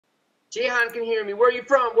Jehan can hear me. Where are you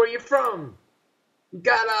from? Where are you from? We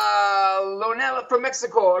got Lonella from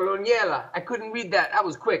Mexico, or Lonela. I couldn't read that. That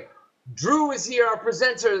was quick. Drew is here. Our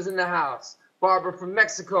presenter is in the house. Barbara from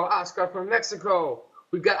Mexico. Oscar from Mexico.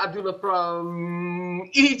 We've got Abdullah from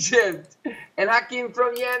Egypt. And Hakim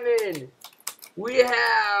from Yemen. We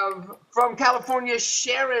have from California,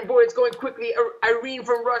 Sharon. Boy, it's going quickly. Irene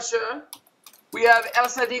from Russia. We have El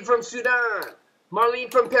Sadiq from Sudan.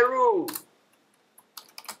 Marlene from Peru.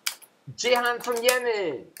 Jehan from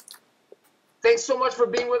Yemen. Thanks so much for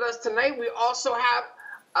being with us tonight. We also have,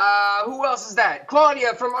 who else is that?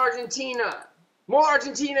 Claudia from Argentina. More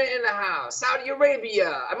Argentina in the house. Saudi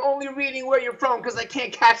Arabia. I'm only reading where you're from because I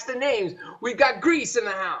can't catch the names. We've got Greece in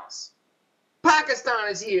the house. Pakistan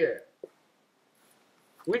is here.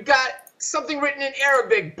 We've got something written in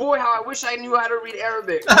Arabic. Boy, how I wish I knew how to read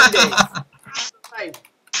Arabic. One day.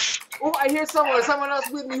 Oh, I hear someone else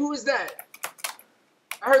with me. Who is that?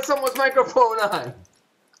 I heard someone's microphone on.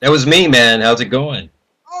 That was me, man. How's it going?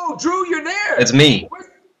 Oh, Drew, you're there. It's me.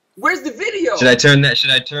 Where's the video? Should I turn that? Should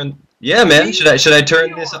I turn? Yeah, man. Should I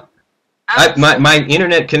turn this up? My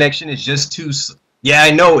internet connection is just too. Yeah,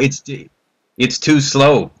 I know it's too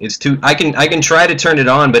slow. It's too. I can try to turn it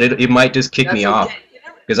on, but it might just kick me off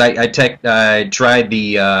because I tried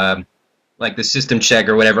the like the system check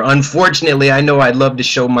or whatever. Unfortunately, I know I'd love to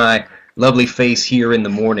show my lovely face here in the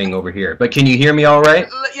morning over here. But can you hear me all right?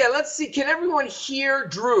 Yeah, let's see. Can everyone hear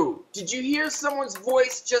Drew? Did you hear someone's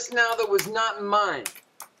voice just now that was not mine?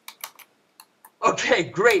 Okay,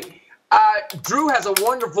 great. Drew has a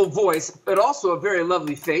wonderful voice, but also a very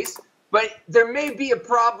lovely face. But there may be a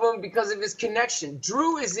problem because of his connection.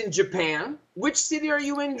 Drew is in Japan. Which city are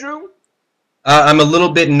you in, Drew? I'm a little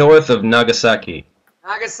bit north of Nagasaki.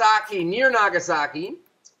 Nagasaki, near Nagasaki.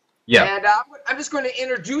 Yeah. And I'm just going to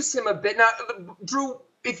introduce him a bit. Now, Drew,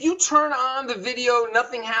 if you turn on the video,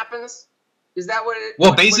 nothing happens? Is that what it...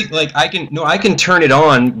 Well, basically, like, I can turn it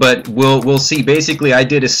on, but we'll see. Basically, I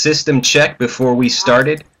did a system check before we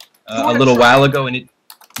started a little while ago, and it...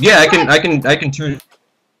 Yeah, I can turn...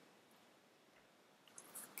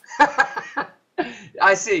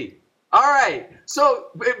 I see. All right. So,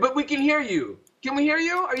 but we can hear you. Can we hear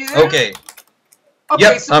you? Are you there? Okay. Okay.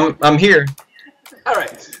 Yep, So I'm here. All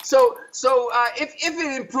right. So if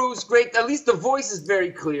it improves, great. At least the voice is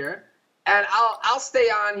very clear, and I'll stay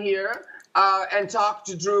on here and talk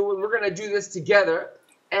to Drew, and we're gonna do this together.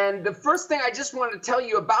 And the first thing I just wanted to tell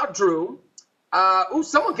you about Drew. Ooh,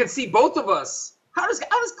 someone can see both of us. How does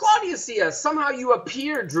Claudia see us? Somehow you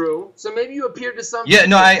appear, Drew. So maybe you appeared to some. Yeah.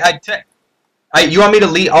 No. You want me to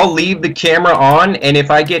leave? I'll leave the camera on, and if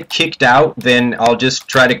I get kicked out, then I'll just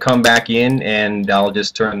try to come back in, and I'll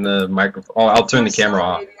just turn the microphone. Oh, I'll turn the camera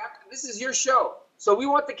off. This is your show, so we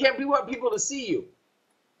want we want people to see you.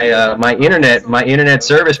 My internet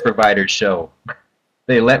service provider's show.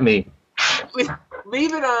 They let me.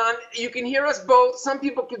 Leave it on. You can hear us both. Some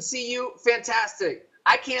people can see you. Fantastic.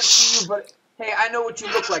 I can't see you, but hey, I know what you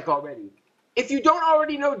look like already. If you don't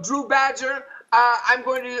already know Drew Badger, I'm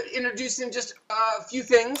going to introduce him just a few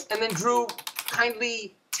things, and then Drew,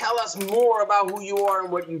 kindly tell us more about who you are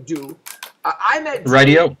and what you do. I met Drew.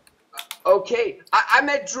 Radio. Okay. I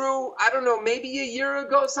met Drew, I don't know, maybe a year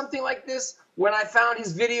ago, something like this, when I found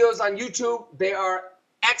his videos on YouTube. They are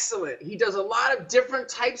excellent. He does a lot of different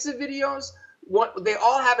types of videos. What they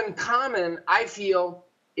all have in common, I feel,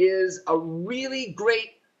 is a really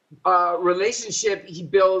great relationship he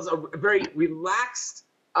builds, a very relaxed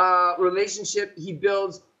relationship he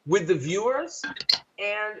builds with the viewers,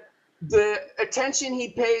 and the attention he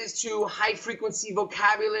pays to high frequency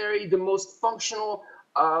vocabulary, the most functional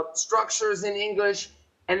structures in English,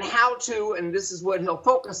 and how to, and this is what he'll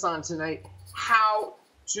focus on tonight, how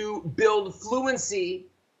to build fluency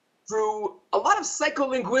through a lot of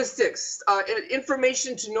psycholinguistics,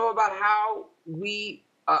 information to know about how we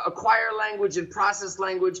acquire language and process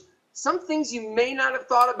language, some things you may not have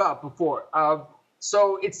thought about before.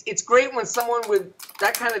 So it's great when someone with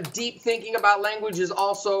that kind of deep thinking about language is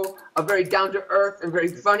also a very down-to-earth and very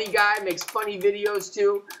funny guy, makes funny videos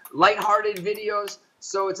too, lighthearted videos.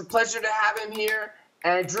 So it's a pleasure to have him here.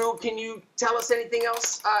 And Drew, can you tell us anything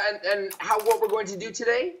else and what we're going to do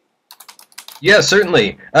today? Yeah,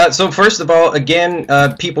 certainly. So first of all, again,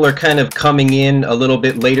 people are kind of coming in a little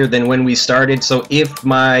bit later than when we started. So if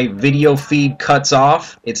my video feed cuts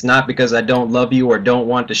off, it's not because I don't love you or don't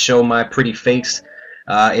want to show my pretty face.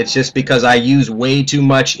 It's just because I use way too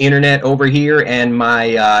much internet over here, and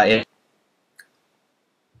my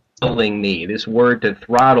throttling me. This word to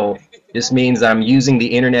throttle just means I'm using the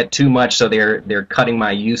internet too much, so they're cutting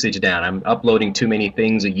my usage down. I'm uploading too many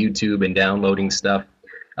things to YouTube and downloading stuff.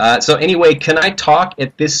 So anyway, can I talk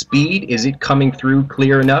at this speed? Is it coming through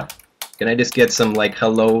clear enough? Can I just get some like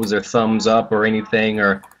hellos or thumbs up or anything?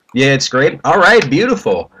 Or yeah, it's great. All right,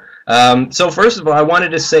 beautiful. So first of all, I wanted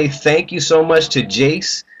to say thank you so much to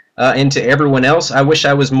Jace and to everyone else. I wish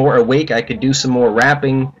I was more awake. I could do some more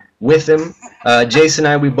rapping with him. Jace and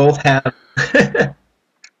I, we both have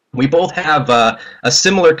we both have a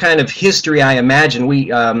similar kind of history. I imagine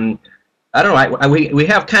I don't know. We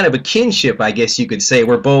have kind of a kinship, I guess you could say.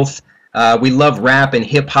 We're both we love rap and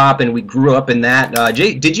hip hop, and we grew up in that.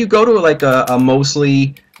 Jay, did you go to like a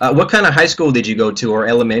mostly what kind of high school did you go to, or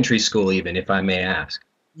elementary school even, if I may ask?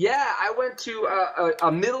 Yeah, I went to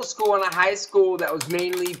a middle school and a high school that was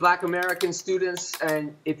mainly Black American students,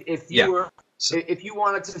 and if you were if you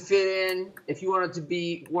wanted to fit in, if you wanted to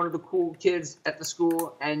be one of the cool kids at the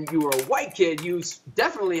school, and you were a white kid, you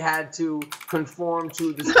definitely had to conform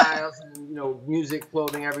to the styles and music,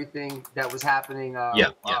 clothing, everything that was happening.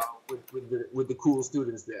 With the cool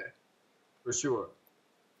students there, for sure.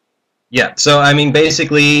 Yeah, so I mean,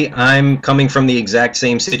 basically, I'm coming from the exact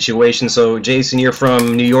same situation. So, Jason, you're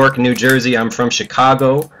from New York, New Jersey. I'm from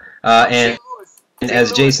Chicago, and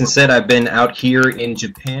as Jason said, I've been out here in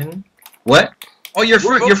Japan. What? Oh, you're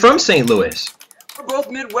from St. Louis. We're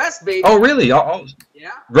both Midwest, baby. Oh, really?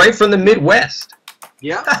 Yeah. Right from the Midwest.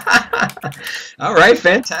 Yeah. All right,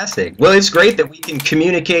 fantastic. Well, it's great that we can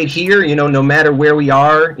communicate here, no matter where we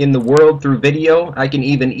are in the world through video. I can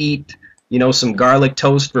even eat, some garlic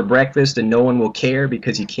toast for breakfast and no one will care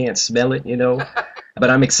because you can't smell it, But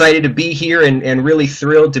I'm excited to be here and really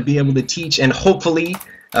thrilled to be able to teach, and hopefully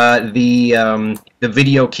the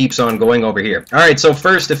video keeps on going over here. All right, so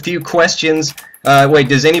first a few questions. Wait,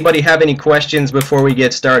 does anybody have any questions before we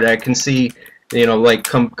get started? I can see,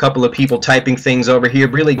 like a couple of people typing things over here,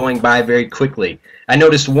 really going by very quickly. I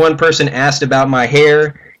noticed one person asked about my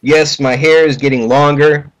hair. Yes, my hair is getting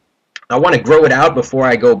longer. I want to grow it out before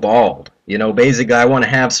I go bald. Basically, I want to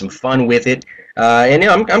have some fun with it. And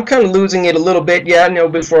I'm kind of losing it a little bit. Yeah,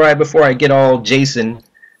 before I get all Jason.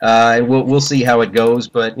 And we'll see how it goes,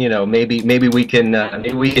 but maybe we can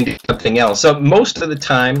do something else. So most of the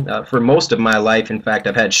time, for most of my life, in fact,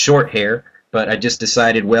 I've had short hair, but I just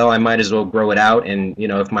decided, well, I might as well grow it out, and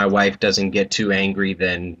if my wife doesn't get too angry,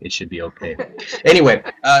 then it should be okay. Anyway,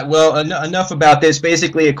 well, enough about this.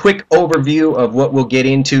 Basically, a quick overview of what we'll get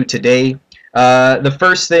into today. The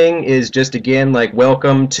first thing is just again, like,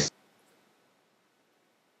 welcome to.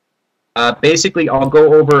 Basically, I'll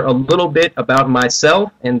go over a little bit about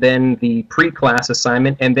myself and then the pre-class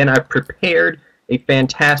assignment, and then I've prepared a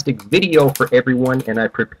fantastic video for everyone, and I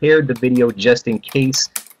prepared the video just in case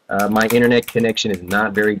my internet connection is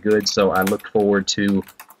not very good, so I look forward to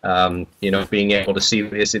being able to see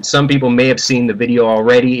this. Some people may have seen the video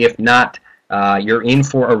already. If not, you're in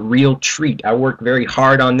for a real treat. I worked very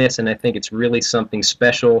hard on this, and I think it's really something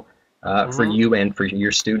special for you and for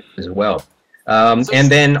your students as well.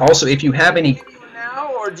 And then also, if you have any.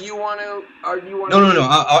 Now, or do you want to? No.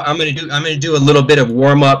 I'm gonna do a little bit of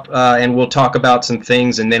warm up, and we'll talk about some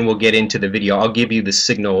things, and then we'll get into the video. I'll give you the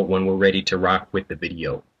signal when we're ready to rock with the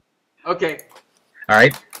video. Okay. All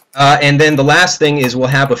right. And then the last thing is we'll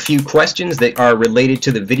have a few questions that are related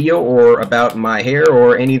to the video or about my hair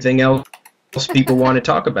or anything else people want to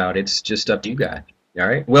talk about. It's just up to you guys. All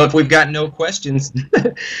right. Well, if we've got no questions,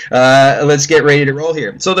 let's get ready to roll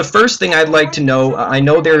here. So the first thing I'd like to know, I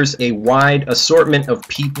know there's a wide assortment of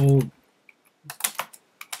people.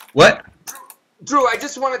 What? Drew, I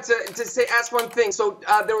just wanted to ask one thing. So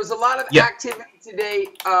there was a lot of activity today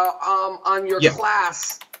on your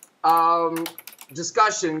class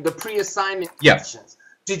discussion, the pre-assignment questions.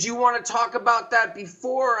 Did you want to talk about that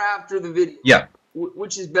before or after the video? Yeah.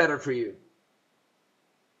 Which is better for you?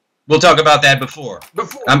 We'll talk about that before.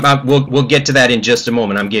 We'll get to that in just a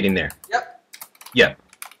moment. I'm getting there. Yep. Yeah.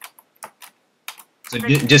 So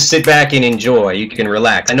just sit back and enjoy. You can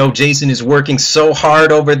relax. I know Jason is working so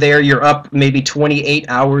hard over there. You're up maybe 28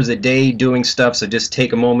 hours a day doing stuff. So just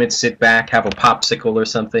take a moment, sit back, have a popsicle or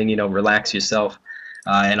something. Relax yourself.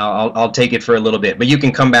 And I'll take it for a little bit. But you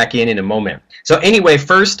can come back in a moment. So anyway,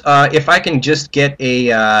 first, if I can just get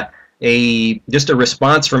just a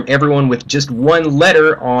response from everyone with just one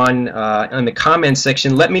letter on the comments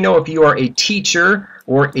section. Let me know if you are a teacher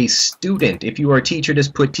or a student. If you are a teacher,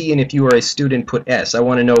 just put T, and if you are a student, put S. I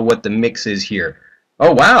want to know what the mix is here.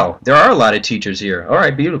 Oh, wow. There are a lot of teachers here. All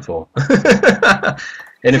right, beautiful.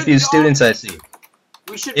 And a few students I see.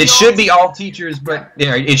 It should be all teachers, but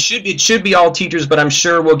yeah, it should be all teachers, but I'm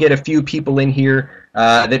sure we'll get a few people in here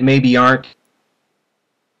that maybe aren't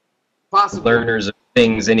learners of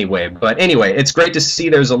things anyway. But anyway, it's great to see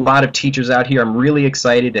there's a lot of teachers out here. I'm really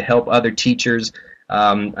excited to help other teachers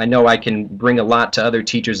I know I can bring a lot to other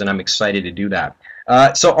teachers, and I'm excited to do that.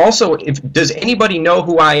 So also, does anybody know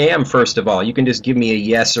who I am, first of all? You can just give me a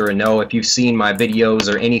yes or a no if you've seen my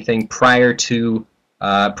videos or anything prior to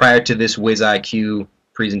this WizIQ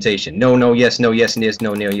presentation. No, no, yes, no, yes, yes,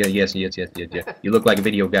 no, no, yes, yes, yes, yes, yes, yes. You look like a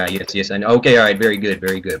video guy. Yes, yes, I know. Okay, all right, very good,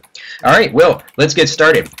 very good. All right, well, let's get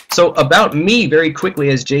started. So about me, very quickly,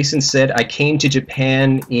 as Jason said, I came to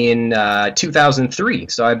Japan in 2003.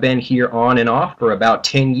 So I've been here on and off for about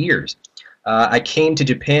 10 years. I came to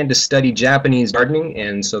Japan to study Japanese gardening,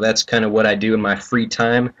 and so that's kind of what I do in my free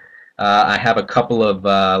time. I have a couple of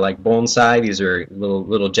like bonsai. These are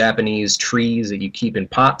little Japanese trees that you keep in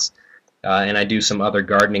pots. And I do some other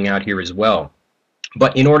gardening out here as well.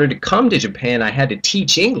 But in order to come to Japan, I had to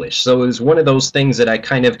teach English. So it was one of those things that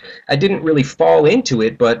I didn't really fall into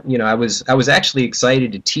it, but you know, I was actually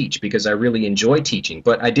excited to teach because I really enjoy teaching.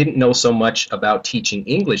 But I didn't know so much about teaching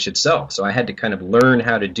English itself. So I had to kind of learn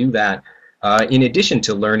how to do that in addition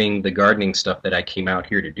to learning the gardening stuff that I came out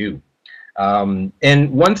here to do.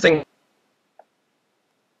 And one thing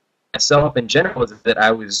myself in general is that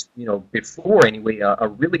I was, you know, before anyway, a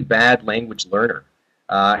really bad language learner.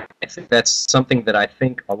 I think that's something that I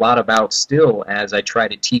think a lot about still as I try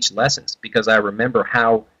to teach lessons, because I remember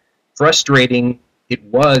how frustrating it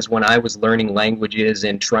was when I was learning languages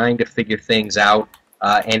and trying to figure things out,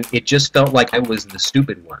 and it just felt like I was the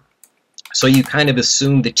stupid one. So you kind of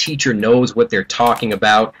assume the teacher knows what they're talking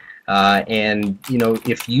about, and you know,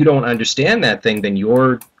 if you don't understand that thing, then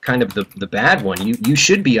you're kind of the bad one. You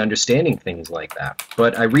should be understanding things like that.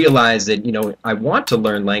 But I realized that, you know, I want to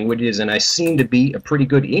learn languages, and I seem to be a pretty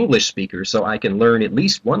good English speaker, so I can learn at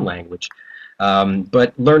least one language.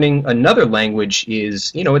 But learning another language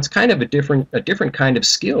is, you know, it's kind of a different kind of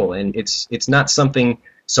skill, and it's not something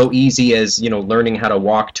so easy as, you know, learning how to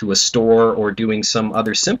walk to a store or doing some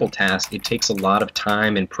other simple task. It takes a lot of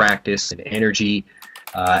time and practice and energy,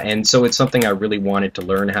 and so it's something I really wanted to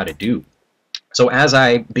learn how to do. So as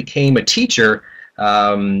I became a teacher,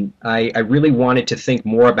 I really wanted to think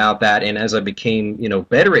more about that, and as I became, you know,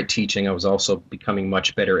 better at teaching, I was also becoming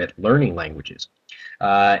much better at learning languages.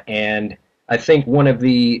 And I think one of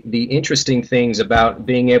the interesting things about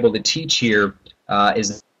being able to teach here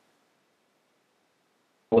is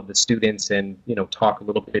all of the students, and you know, talk a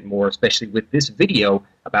little bit more, especially with this video,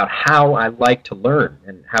 about how I like to learn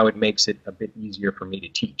and how it makes it a bit easier for me to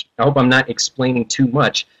teach. I hope I'm not explaining too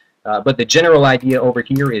much. But the general idea over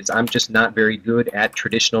here is I'm just not very good at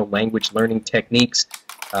traditional language learning techniques,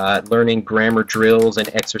 learning grammar drills and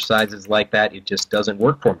exercises like that. It just doesn't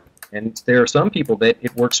work for me. And there are some people that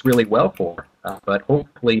it works really well for. But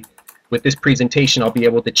hopefully with this presentation I'll be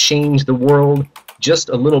able to change the world just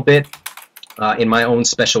a little bit in my own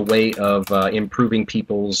special way of improving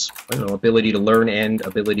people's, I don't know, ability to learn and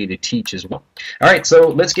ability to teach as well. All right, so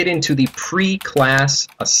let's get into the pre-class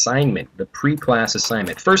assignment. The pre-class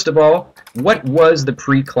assignment. First of all, what was the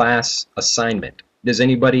pre-class assignment? Does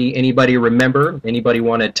anybody remember? Anybody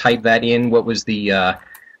want to type that in? What was the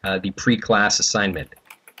pre-class assignment?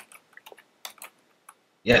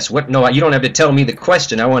 Yes. What? No, you don't have to tell me the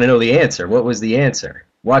question. I want to know the answer. What was the answer?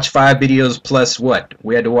 Watch 5 videos plus what?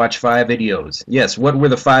 We had to watch 5 videos. Yes, what were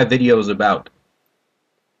the 5 videos about?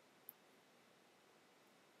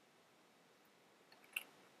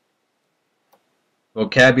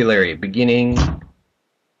 Vocabulary, beginning,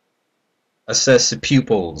 assess the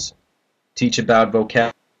pupils, teach about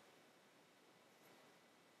vocabulary.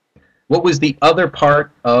 What was the other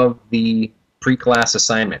part of the pre-class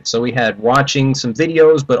assignment? So we had watching some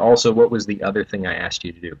videos, but also what was the other thing I asked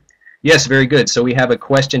you to do? Yes, very good. So we have a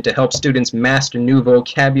question to help students master new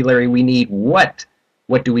vocabulary. We need what?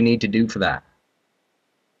 What do we need to do for that?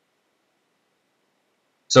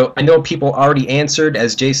 So I know people already answered.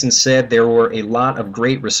 As Jason said, there were a lot of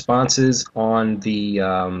great responses on the,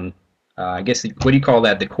 I guess, what do you call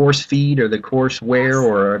that? The course feed or the courseware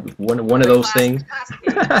or one of those things?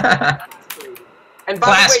 And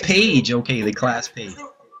class page. Okay, the class page.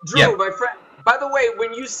 Drew, yep. My friend. By the way,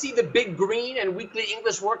 when you see the big green and weekly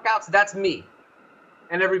English workouts, that's me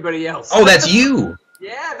and everybody else. Oh, that's you.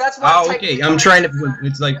 Yeah, that's what. Oh, okay. I'm trying to.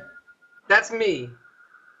 It's like. That's me.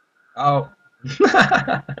 Oh.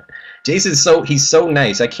 Jason's he's so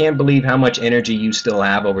nice. I can't believe how much energy you still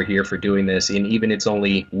have over here for doing this, and even it's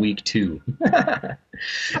only week 2.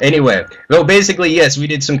 Anyway, well, basically, yes, we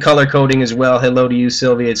did some color coding as well. Hello to you,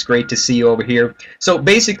 Sylvia. It's great to see you over here. So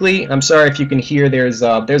basically, I'm sorry if you can hear, there's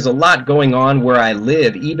a lot going on where I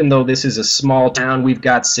live. Even though this is a small town, we've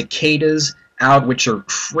got cicadas out, which are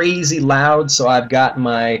crazy loud, so I've got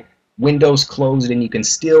my windows closed and you can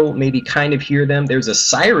still maybe kind of hear them. There's a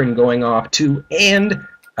siren going off too, and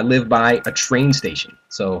I live by a train station.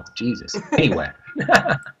 So, Jesus. Anyway.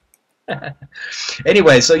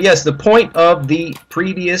 Anyway, so yes, the point of the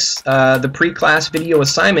previous, the pre-class video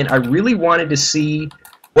assignment, I really wanted to see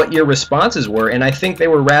what your responses were, and I think they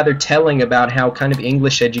were rather telling about how kind of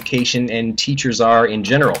English education and teachers are in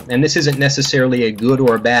general. And this isn't necessarily a good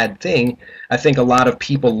or a bad thing. I think a lot of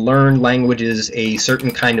people learn languages a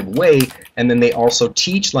certain kind of way, and then they also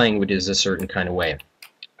teach languages a certain kind of way.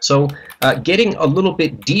 So getting a little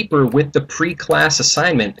bit deeper with the pre-class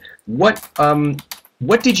assignment,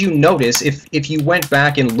 what did you notice if you went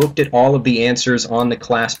back and looked at all of the answers on the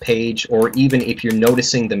class page, or even if you're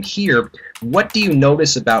noticing them here, what do you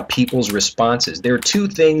notice about people's responses? There are two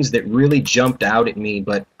things that really jumped out at me,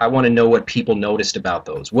 but I want to know what people noticed about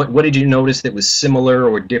those. What did you notice that was similar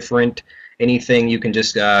or different? Anything you can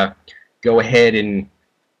just go ahead and,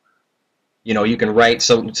 you know, you can write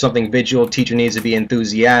something visual. Teacher needs to be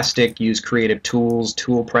enthusiastic, use creative tools,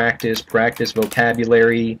 tool practice, practice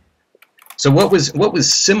vocabulary. So what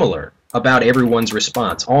was similar about everyone's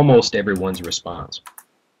response, almost everyone's response?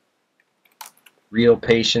 Real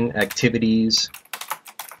patient activities,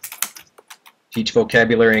 teach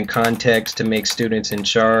vocabulary and context to make students in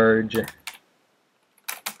charge,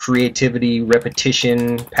 creativity,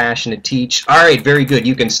 repetition, passion to teach. All right, very good.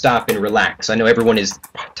 You can stop and relax. I know everyone is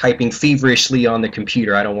typing feverishly on the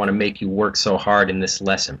computer. I don't want to make you work so hard in this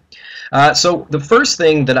lesson. So the first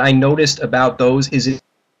thing that I noticed about those is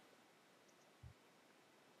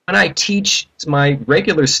when I teach my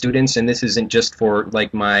regular students, and this isn't just for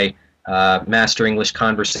like my Master English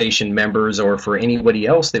Conversation members or for anybody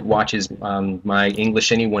else that watches my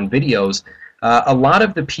English Anyone videos, a lot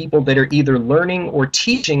of the people that are either learning or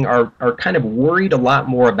teaching are kind of worried a lot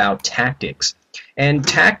more about tactics. And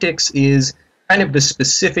tactics is kind of the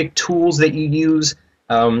specific tools that you use.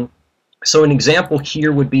 So an example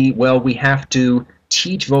here would be, well, we have to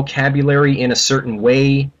teach vocabulary in a certain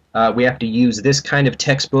way. We have to use this kind of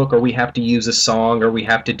textbook, or we have to use a song, or we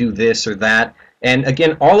have to do this or that. And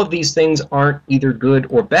again, all of these things aren't either good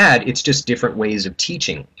or bad. It's just different ways of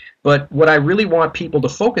teaching. But what I really want people to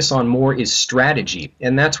focus on more is strategy,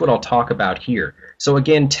 and that's what I'll talk about here. So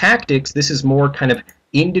again, tactics, this is more kind of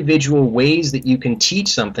individual ways that you can teach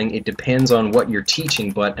something. It depends on what you're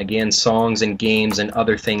teaching, but again, songs and games and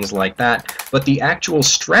other things like that. But the actual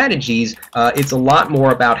strategies, it's a lot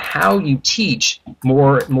more about how you teach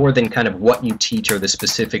more than kind of what you teach or the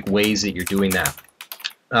specific ways that you're doing that.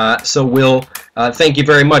 So we'll, thank you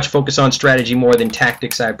very much, focus on strategy more than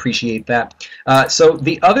tactics. I appreciate that. So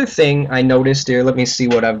the other thing I noticed here, let me see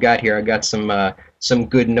what I've got here. I've got some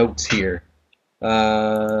good notes here.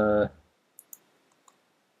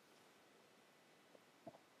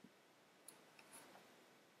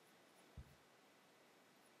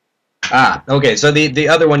 Okay, so the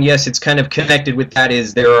other one, yes, it's kind of connected with that,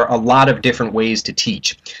 is there are a lot of different ways to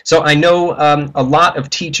teach. So I know a lot of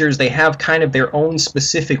teachers, they have kind of their own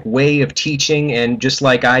specific way of teaching, and just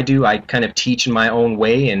like I do, I kind of teach in my own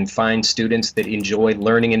way and find students that enjoy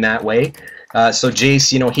learning in that way. So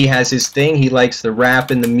Jace, you know, he has his thing. He likes the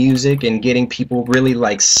rap and the music and getting people really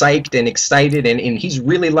like psyched and excited, and he's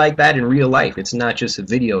really like that in real life. It's not just the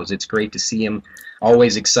videos. It's great to see him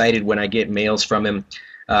always excited when I get mails from him.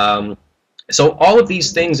 So all of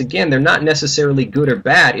these things, again, they're not necessarily good or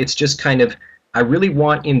bad. It's just kind of, I really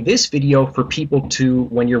want in this video for people to,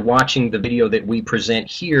 when you're watching the video that we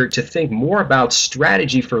present here, to think more about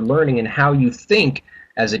strategy for learning and how you think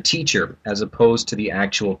as a teacher, as opposed to the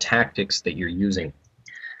actual tactics that you're using.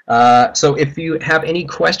 So if you have any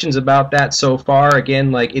questions about that so far,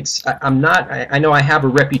 again, like I know I have a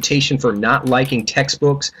reputation for not liking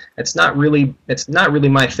textbooks. It's not really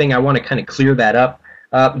my thing. I want to kind of clear that up.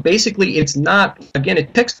 Basically, it's not, again, a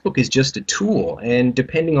textbook is just a tool, and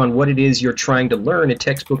depending on what it is you're trying to learn, a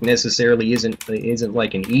textbook necessarily isn't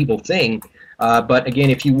like an evil thing. But again,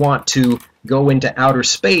 if you want to go into outer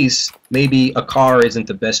space, maybe a car isn't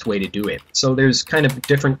the best way to do it. So there's kind of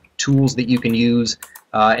different tools that you can use,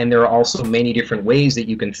 and there are also many different ways that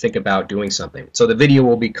you can think about doing something. So the video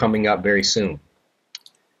will be coming up very soon.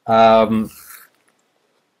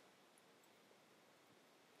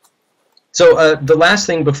 So the last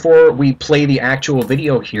thing before we play the actual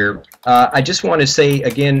video here, I just want to say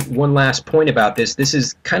again one last point about this. This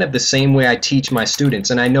is kind of the same way I teach my students,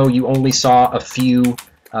 and I know you only saw a few,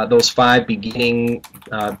 those 5 beginning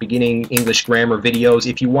English grammar videos.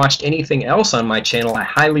 If you watched anything else on my channel, I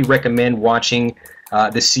highly recommend watching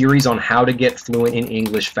the series on how to get fluent in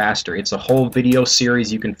English faster. It's a whole video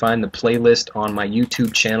series. You can find the playlist on my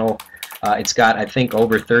YouTube channel. It's got, I think,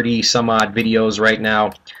 over 30 some odd videos right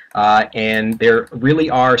now. And there really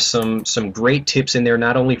are some great tips in there,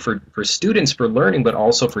 not only for students for learning, but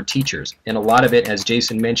also for teachers. And a lot of it, as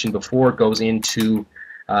Jason mentioned before, goes into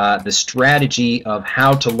the strategy of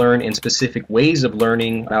how to learn and specific ways of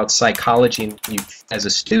learning about psychology as a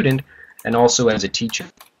student and also as a teacher.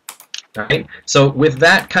 All right? So with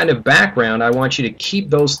that kind of background, I want you to keep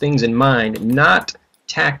those things in mind, not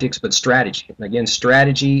tactics, but strategy. Again,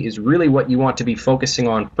 strategy is really what you want to be focusing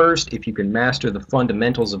on first. If you can master the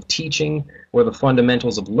fundamentals of teaching or the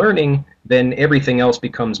fundamentals of learning, then everything else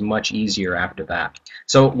becomes much easier after that.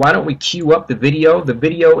 So why don't we cue up the video? The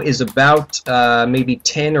video is about maybe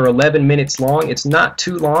 10 or 11 minutes long. It's not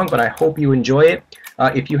too long, but I hope you enjoy it.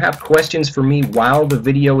 If you have questions for me while the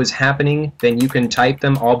video is happening, then you can type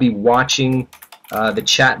them. I'll be watching the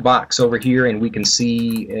chat box over here, and we can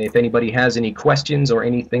see if anybody has any questions or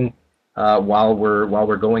anything while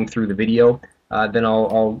we're going through the video. Then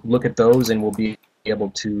I'll look at those, and we'll be able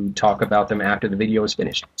to talk about them after the video is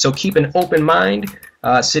finished. So keep an open mind,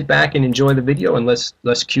 sit back and enjoy the video, and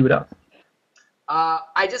let's cue it up.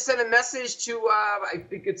 I just sent a message to I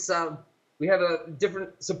think it's we have a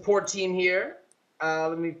different support team here.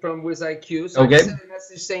 Let me from WizIQ. So okay. I just sent a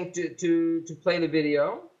message saying to play the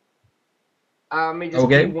video. Let me just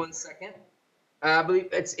give 1 second. I believe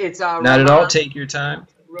it's not Rahman. at all. Take your time.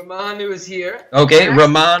 Rahman, who is here. Okay,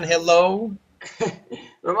 Rahman, hello.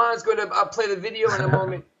 Rahman is going to play the video in a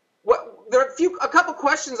moment. There are a couple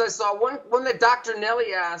questions I saw. One that Dr.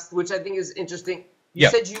 Nellie asked, which I think is interesting. You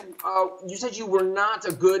said you were not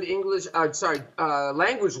a good English,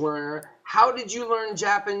 language learner. How did you learn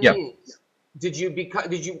Japanese? Yep.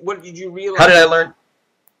 What did you realize? How did I learn?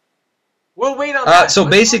 We'll wait on that. So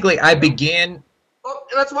basically, I began. Oh,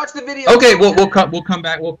 let's watch the video. Okay, we'll come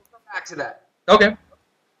back. We'll come back to that. Okay.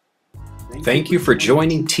 Thank you for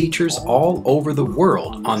joining teachers all over the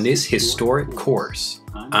world on this historic course.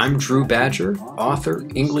 I'm Drew Badger, author,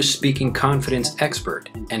 English-speaking confidence expert,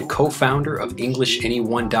 and co-founder of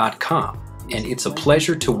EnglishAnyone.com, and it's a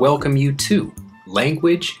pleasure to welcome you to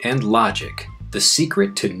Language and Logic, the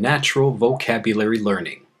secret to natural vocabulary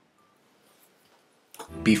learning.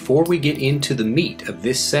 Before we get into the meat of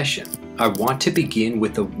this session, I want to begin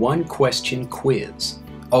with a one-question quiz.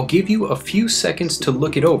 I'll give you a few seconds to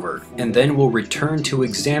look it over, and then we'll return to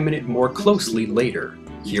examine it more closely later.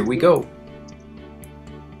 Here we go.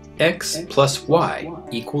 X plus Y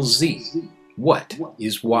equals Z. What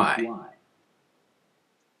is Y?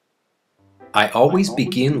 I always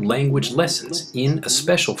begin language lessons in a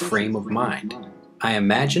special frame of mind. I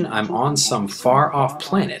imagine I'm on some far-off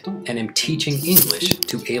planet and am teaching English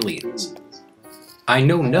to aliens. I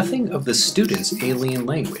know nothing of the students' alien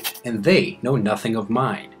language, and they know nothing of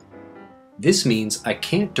mine. This means I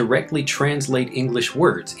can't directly translate English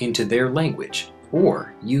words into their language,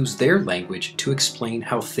 or use their language to explain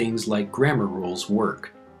how things like grammar rules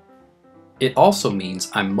work. It also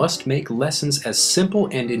means I must make lessons as simple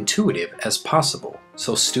and intuitive as possible,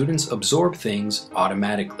 so students absorb things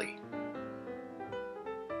automatically.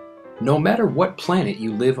 No matter what planet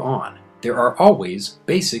you live on, there are always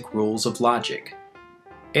basic rules of logic.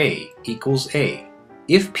 A equals A.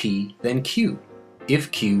 If P, then Q. If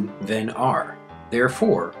Q, then R.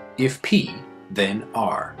 Therefore, if P, then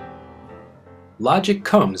R. Logic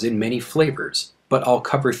comes in many flavors, but I'll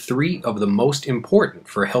cover 3 of the most important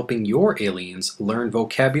for helping your aliens learn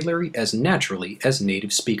vocabulary as naturally as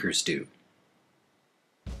native speakers do.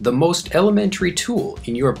 The most elementary tool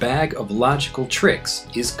in your bag of logical tricks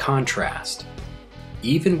is contrast.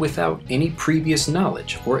 Even without any previous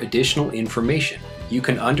knowledge or additional information, you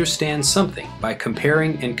can understand something by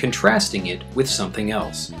comparing and contrasting it with something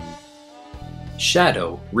else.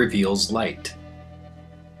 Shadow reveals light.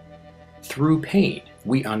 Through pain,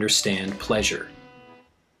 we understand pleasure.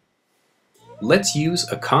 Let's use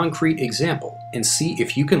a concrete example and see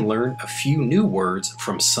if you can learn a few new words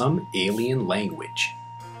from some alien language.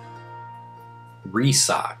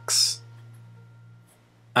 Resocks.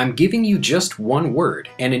 I'm giving you just one word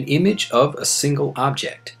and an image of a single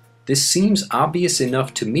object. This seems obvious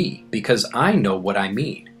enough to me because I know what I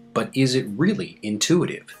mean, but is it really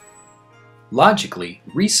intuitive? Logically,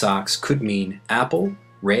 resocks could mean apple,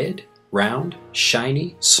 red, round,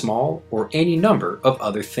 shiny, small, or any number of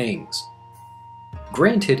other things.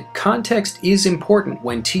 Granted, context is important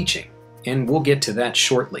when teaching, and we'll get to that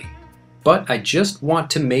shortly. But I just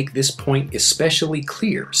want to make this point especially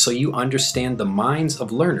clear so you understand the minds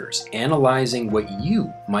of learners analyzing what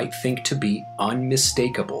you might think to be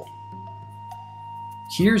unmistakable.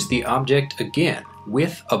 Here's the object again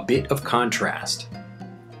with a bit of contrast.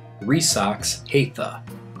 Resocks hatha,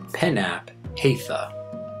 penap hatha.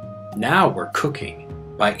 Now we're cooking.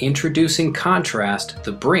 By introducing contrast,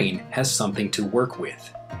 the brain has something to work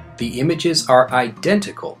with. The images are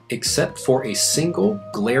identical except for a single,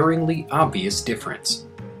 glaringly obvious difference.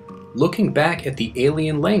 Looking back at the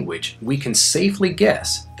alien language, we can safely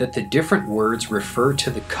guess that the different words refer to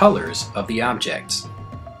the colors of the objects.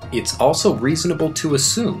 It's also reasonable to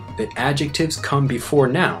assume that adjectives come before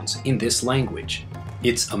nouns in this language.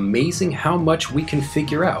 It's amazing how much we can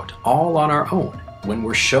figure out all on our own when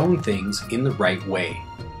we're shown things in the right way.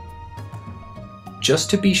 Just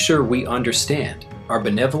to be sure we understand, our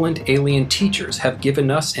benevolent alien teachers have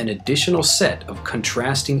given us an additional set of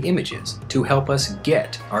contrasting images to help us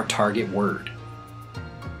get our target word.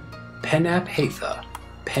 Penap Hatha,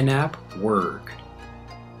 Penap Werg.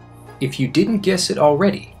 If you didn't guess it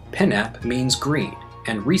already, Penap means green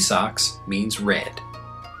and Resox means red.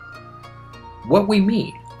 What we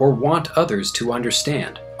mean or want others to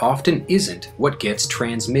understand often isn't what gets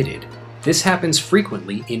transmitted. This happens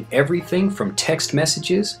frequently in everything from text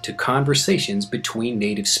messages to conversations between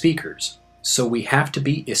native speakers, so we have to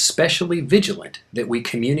be especially vigilant that we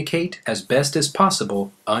communicate as best as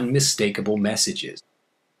possible unmistakable messages.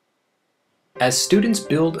 As students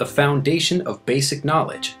build a foundation of basic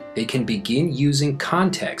knowledge, they can begin using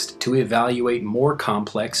context to evaluate more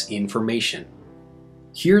complex information.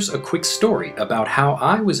 Here's a quick story about how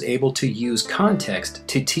I was able to use context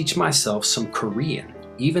to teach myself some Korean,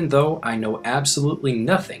 even though I know absolutely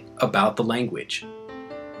nothing about the language.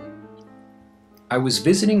 I was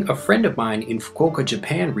visiting a friend of mine in Fukuoka,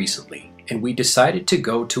 Japan recently, and we decided to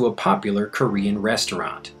go to a popular Korean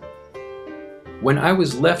restaurant. When I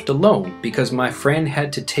was left alone because my friend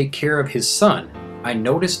had to take care of his son, I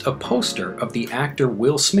noticed a poster of the actor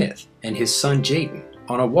Will Smith and his son Jaden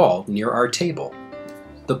on a wall near our table.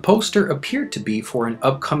 The poster appeared to be for an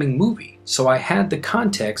upcoming movie, so I had the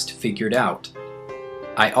context figured out.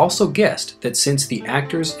 I also guessed that since the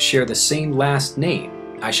actors share the same last name,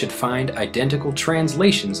 I should find identical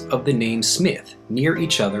translations of the name Smith near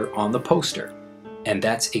each other on the poster. And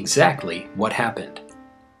that's exactly what happened.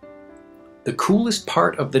 The coolest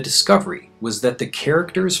part of the discovery was that the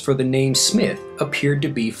characters for the name Smith appeared to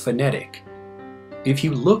be phonetic. If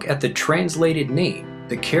you look at the translated name,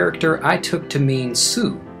 the character I took to mean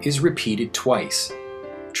Sue is repeated twice.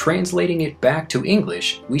 Translating it back to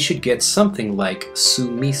English, we should get something like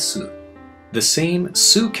Sumisu. The same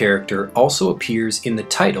Sue character also appears in the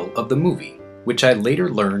title of the movie, which I later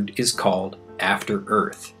learned is called After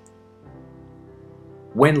Earth.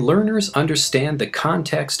 When learners understand the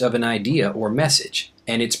context of an idea or message,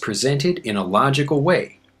 and it's presented in a logical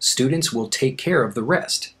way, students will take care of the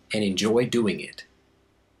rest and enjoy doing it.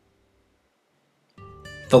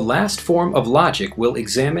 The last form of logic we'll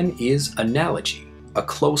examine is analogy, a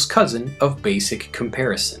close cousin of basic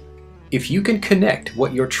comparison. If you can connect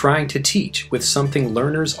what you're trying to teach with something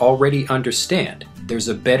learners already understand, there's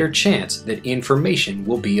a better chance that information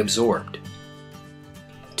will be absorbed.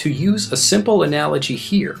 To use a simple analogy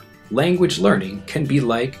here, language learning can be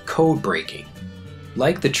like code breaking.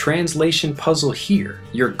 Like the translation puzzle here,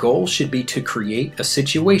 your goal should be to create a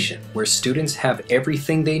situation where students have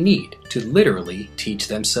everything they need to literally teach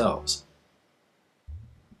themselves.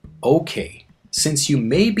 Okay, since you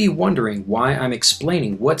may be wondering why I'm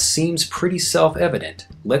explaining what seems pretty self-evident,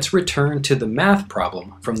 let's return to the math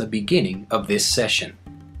problem from the beginning of this session.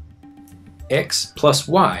 X plus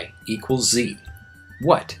y equals z.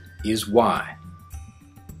 What is y?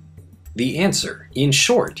 The answer, in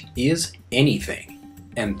short, is anything.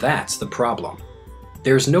 And that's the problem.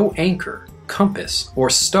 There's no anchor, compass, or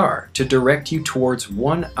star to direct you towards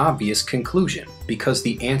one obvious conclusion because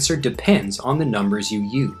the answer depends on the numbers you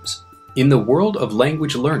use. In the world of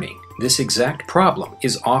language learning, this exact problem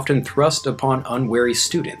is often thrust upon unwary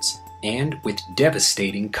students, and with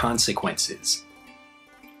devastating consequences.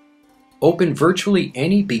 Open virtually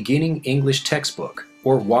any beginning English textbook,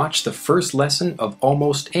 or watch the first lesson of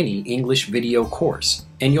almost any English video course,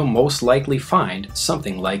 and you'll most likely find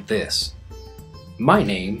something like this. My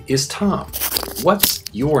name is Tom. What's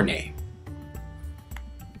your name?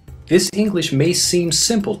 This English may seem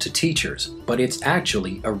simple to teachers, but it's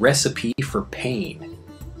actually a recipe for pain.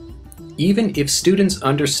 Even if students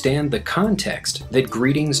understand the context that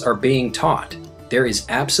greetings are being taught, there is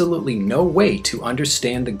absolutely no way to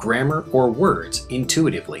understand the grammar or words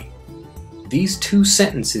intuitively. These two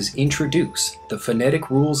sentences introduce the phonetic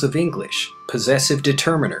rules of English, possessive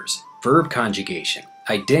determiners, verb conjugation,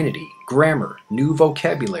 identity, grammar, new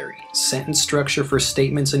vocabulary, sentence structure for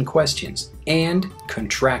statements and questions, and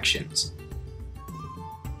contractions.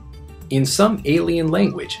 In some alien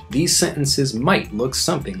language, these sentences might look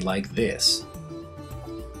something like this.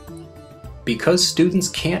 Because students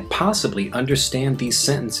can't possibly understand these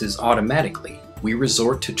sentences automatically, we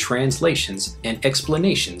resort to translations and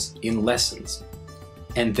explanations in lessons.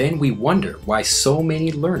 And then we wonder why so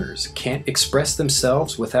many learners can't express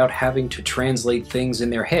themselves without having to translate things in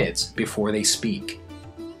their heads before they speak.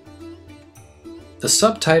 The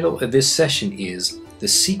subtitle of this session is The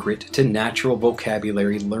Secret to Natural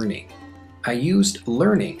Vocabulary Learning. I used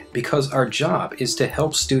learning because our job is to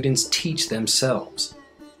help students teach themselves.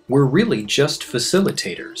 We're really just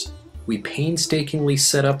facilitators. We painstakingly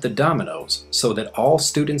set up the dominoes so that all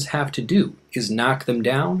students have to do is knock them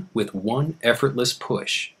down with one effortless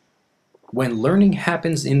push. When learning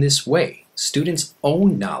happens in this way, students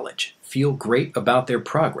own knowledge, feel great about their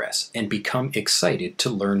progress, and become excited to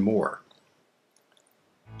learn more.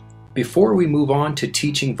 Before we move on to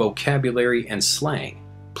teaching vocabulary and slang,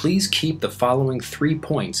 please keep the following 3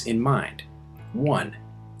 points in mind. 1.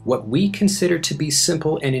 What we consider to be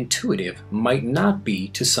simple and intuitive might not be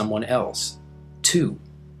to someone else. 2.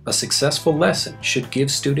 A successful lesson should give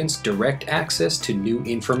students direct access to new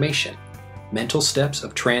information. Mental steps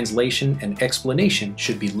of translation and explanation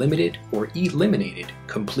should be limited or eliminated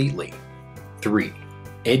completely. 3.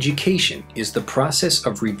 Education is the process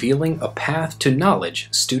of revealing a path to knowledge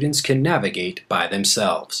students can navigate by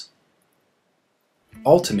themselves.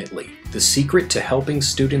 Ultimately, the secret to helping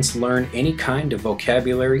students learn any kind of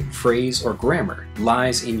vocabulary, phrase, or grammar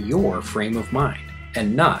lies in your frame of mind,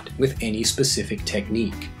 and not with any specific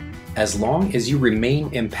technique. As long as you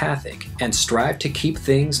remain empathic and strive to keep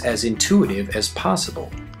things as intuitive as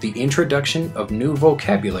possible, the introduction of new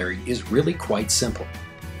vocabulary is really quite simple.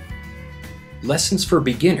 Lessons for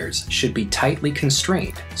beginners should be tightly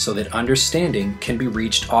constrained so that understanding can be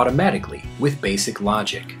reached automatically with basic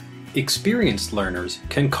logic. Experienced learners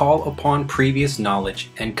can call upon previous knowledge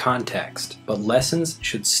and context, but lessons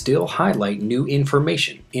should still highlight new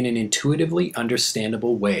information in an intuitively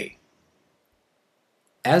understandable way.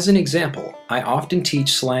 As an example, I often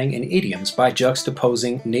teach slang and idioms by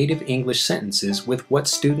juxtaposing native English sentences with what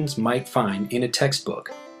students might find in a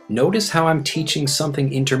textbook. Notice how I'm teaching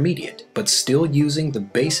something intermediate, but still using the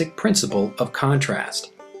basic principle of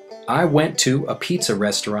contrast. I went to a pizza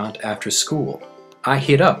restaurant after school. I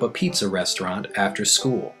hit up a pizza restaurant after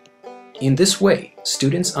school. In this way,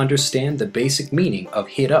 students understand the basic meaning of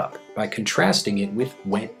hit up by contrasting it with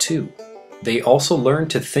went to. They also learn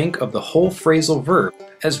to think of the whole phrasal verb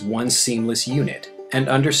as one seamless unit and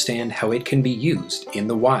understand how it can be used in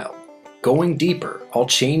the wild. Going deeper, I'll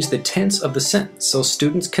change the tense of the sentence so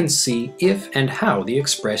students can see if and how the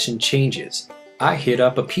expression changes. I hit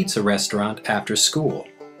up a pizza restaurant after school.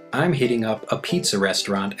 I'm hitting up a pizza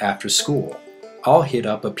restaurant after school. I'll hit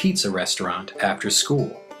up a pizza restaurant after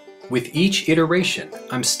school. With each iteration,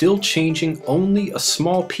 I'm still changing only a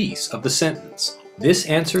small piece of the sentence. This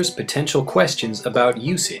answers potential questions about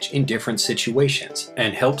usage in different situations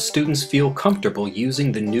and helps students feel comfortable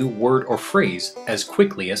using the new word or phrase as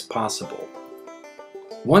quickly as possible.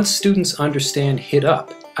 Once students understand hit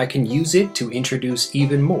up, I can use it to introduce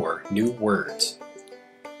even more new words.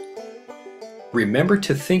 Remember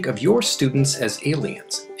to think of your students as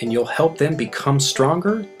aliens, and you'll help them become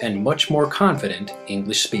stronger and much more confident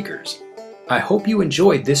English speakers. I hope you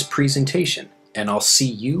enjoyed this presentation, and I'll see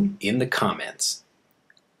you in the comments.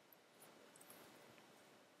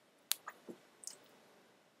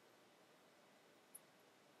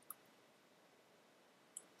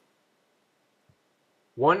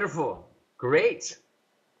 Wonderful. Great.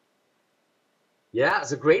 Yeah,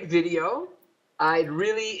 it's a great video. It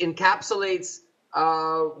really encapsulates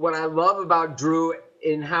what I love about Drew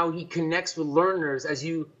in how he connects with learners. As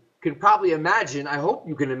you can probably imagine, I hope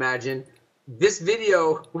you can imagine, this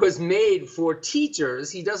video was made for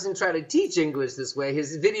teachers. He doesn't try to teach English this way.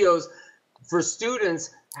 His videos for students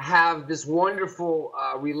have this wonderful,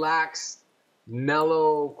 relaxed,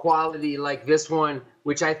 mellow quality like this one,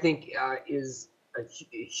 which I think is a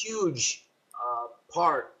huge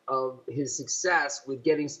part of his success with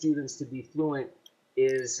getting students to be fluent,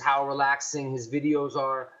 is how relaxing his videos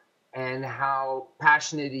are and how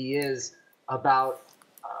passionate he is about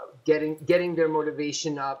getting their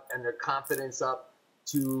motivation up and their confidence up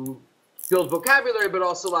to build vocabulary, but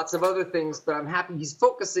also lots of other things. But I'm happy he's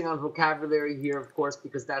focusing on vocabulary here, of course,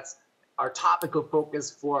 because that's our topic of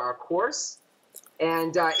focus for our course.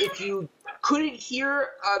 And if you couldn't hear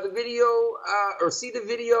the video or see the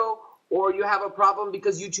video, or you have a problem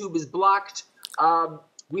because YouTube is blocked,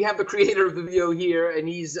 we have the creator of the video here, and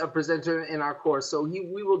he's a presenter in our course. So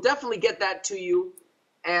we will definitely get that to you.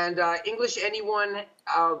 And English Anyone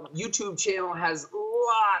YouTube channel has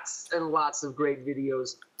lots and lots of great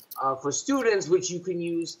videos for students, which you can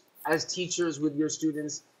use as teachers with your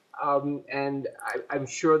students. and I'm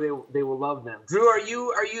sure they will love them. Drew, are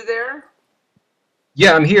you there?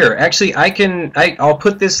 Yeah, I'm here. Actually, I'll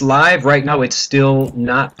put this live right now. It's still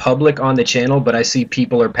not public on the channel, but I see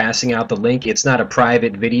people are passing out the link. It's not a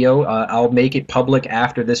private video. I'll make it public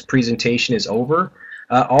after this presentation is over.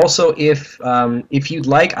 Also, if you'd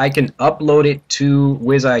like, I can upload it to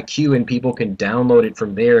WizIQ and people can download it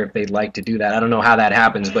from there if they'd like to do that. I don't know how that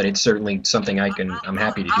happens, but it's certainly something I'm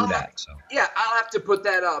happy to do that. So. Yeah, I'll have to put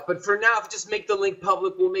that up. But for now, if you just make the link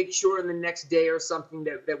public, we'll make sure in the next day or something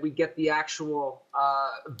that we get the actual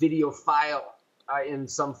video file in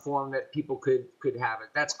some form that people could have it.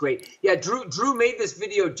 That's great. Yeah, Drew made this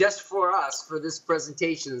video just for us for this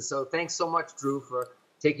presentation. So thanks so much, Drew, for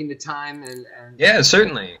taking the time and yeah,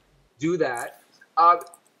 certainly do that.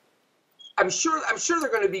 I'm sure there are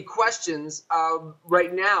going to be questions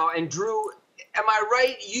right now. And Drew, am I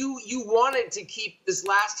right? You wanted to keep this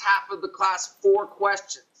last half of the class 4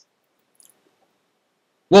 questions.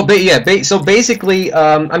 Well, so basically,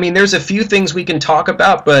 I mean, there's a few things we can talk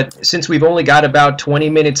about, but since we've only got about 20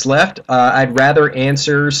 minutes left, I'd rather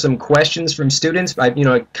answer some questions from students. I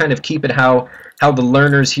kind of keep it how the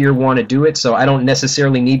learners here want to do it, so I don't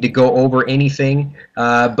necessarily need to go over anything,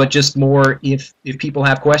 but just more if people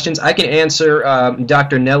have questions. I can answer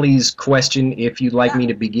Dr. Nellie's question if you'd like me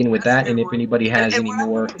to begin with that, and if anybody has any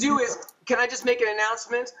more. What I do is, can I just make an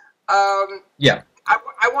announcement? Yeah.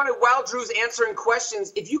 I wanted, while Drew's answering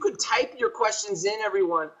questions, if you could type your questions in,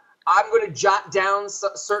 everyone, I'm going to jot down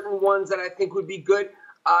certain ones that I think would be good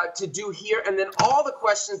to do here. And then all the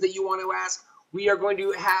questions that you want to ask, we are going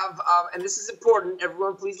to have, and this is important,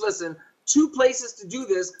 everyone please listen, 2 places to do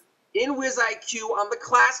this. In WizIQ on the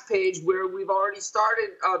class page where we've already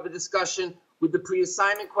started the discussion with the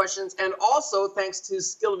pre-assignment questions. And also, thanks to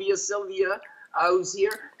Sylvia, who's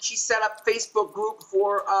here, she set up a Facebook group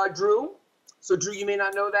for Drew. So, Drew, you may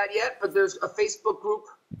not know that yet, but there's a Facebook group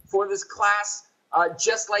for this class,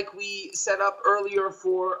 just like we set up earlier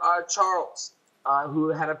for Charles, who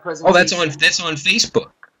had a presentation. Oh, that's on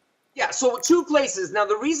Facebook. Yeah, so 2 places. Now,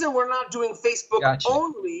 the reason we're not doing Facebook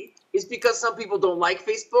only is because some people don't like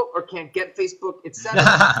Facebook or can't get Facebook,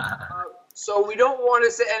 etc. So we don't want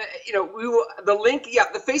to say, and we will. The link, yeah,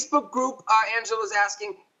 the Facebook group. Angela's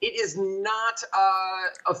asking. It is not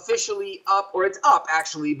officially up, or it's up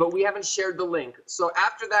actually, but we haven't shared the link. So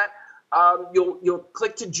after that, you'll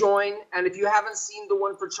click to join, and if you haven't seen the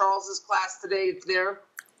one for Charles's class today, it's there.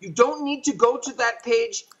 You don't need to go to that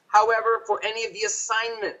page, however, for any of the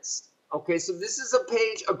assignments. Okay, so this is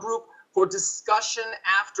a group for discussion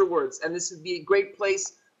afterwards, and this would be a great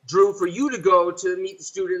place, Drew, for you to go to meet the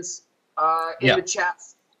students in the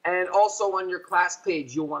chats, and also on your class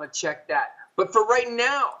page, you'll want to check that. But for right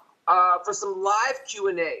now, for some live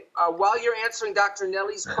Q&A, while you're answering Dr.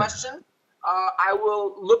 Nellie's question, I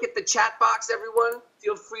will look at the chat box, everyone.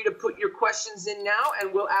 Feel free to put your questions in now,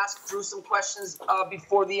 and we'll ask Drew some questions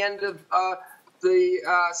before the end of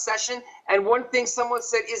the session. And one thing someone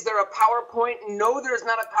said, is there a PowerPoint? No, there's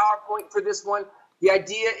not a PowerPoint for this one. The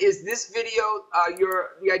idea is this video,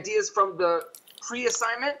 the idea is from the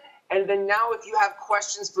pre-assignment, and then now if you have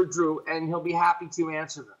questions for Drew, and he'll be happy to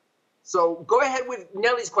answer them. So go ahead with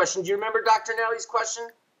Nellie's question. Do you remember Dr. Nellie's question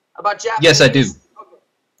about Japanese? Yes, I do. Okay.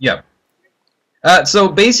 Yeah. So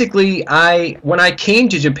basically, when I came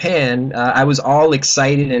to Japan, I was all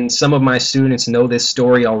excited, and some of my students know this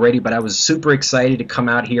story already, but I was super excited to come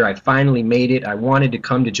out here. I finally made it. I wanted to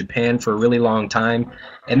come to Japan for a really long time,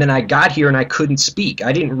 and then I got here and I couldn't speak.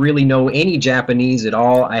 I didn't really know any Japanese at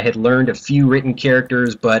all. I had learned a few written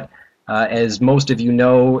characters, but as most of you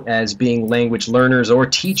know, as being language learners or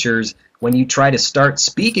teachers, when you try to start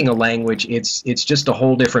speaking a language, it's just a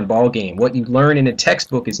whole different ballgame. What you learn in a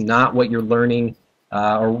textbook is not what you're learning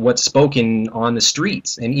or what's spoken on the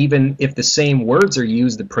streets. And even if the same words are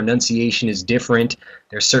used, the pronunciation is different.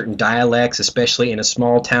 There's certain dialects, especially in a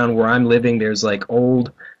small town where I'm living. There's like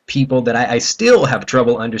old people that I still have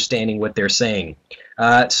trouble understanding what they're saying.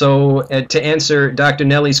 So to answer Dr.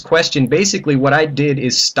 Nellie's question, basically what I did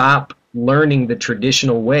is stop learning the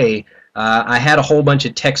traditional way. I had a whole bunch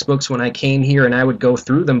of textbooks when I came here, and I would go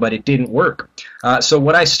through them, but it didn't work. So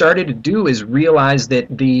what I started to do is realize that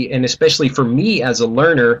and especially for me as a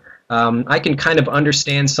learner, I can kind of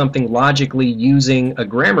understand something logically using a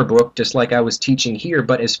grammar book, just like I was teaching here,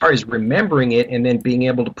 but as far as remembering it and then being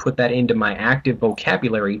able to put that into my active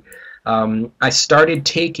vocabulary, I started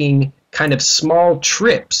taking kind of small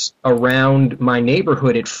trips around my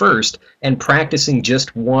neighborhood at first and practicing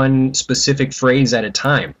just one specific phrase at a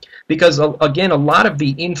time. because again, a lot of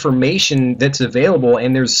the information that's available,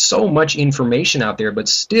 and there's so much information out there, but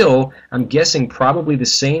still, I'm guessing probably the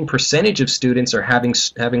same percentage of students are having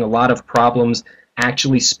a lot of problems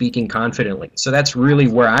actually speaking confidently. So that's really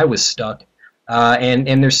where I was stuck.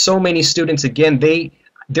 And there's so many students, again,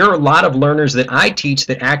 there are a lot of learners that I teach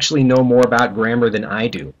that actually know more about grammar than I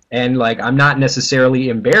do. And like, I'm not necessarily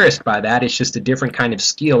embarrassed by that. It's just a different kind of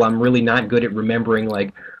skill. I'm really not good at remembering,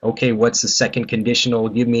 like, okay, what's the second conditional?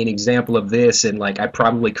 Give me an example of this. And like, I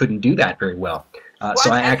probably couldn't do that very well.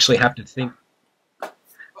 So I actually have to think.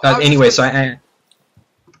 Anyway, so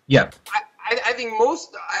yeah.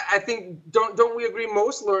 I think don't we agree?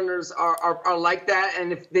 Most learners are like that,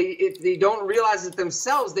 and if they don't realize it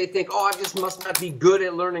themselves, they think, oh, I just must not be good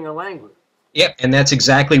at learning a language. Yep, and that's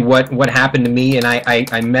exactly what happened to me. And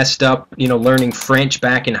I messed up, you know, learning French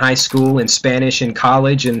back in high school and Spanish in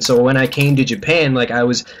college. And so when I came to Japan, like I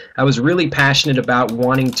was really passionate about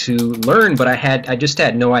wanting to learn, but I just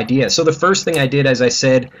had no idea. So the first thing I did, as I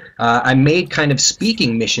said, I made kind of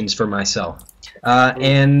speaking missions for myself.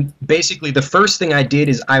 And basically the first thing I did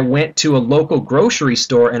is I went to a local grocery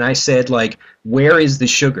store and I said, like, where is the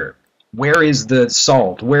sugar? Where is the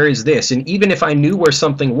salt? Where is this? And even if I knew where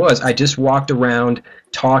something was, I just walked around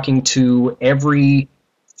talking to every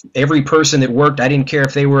person that worked. I didn't care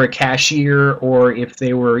if they were a cashier or if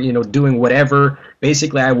they were, you know, doing whatever.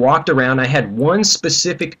 Basically, I walked around. I had one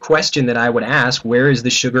specific question that I would ask, where is the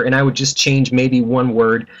sugar? And I would just change maybe one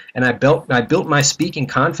word, and I built my speaking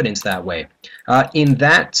confidence that way. In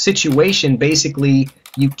that situation, basically,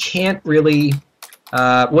 you can't really...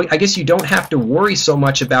 well, I guess you don't have to worry so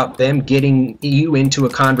much about them getting you into a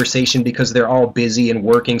conversation because they're all busy and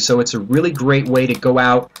working. So it's a really great way to go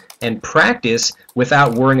out and practice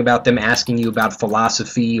without worrying about them asking you about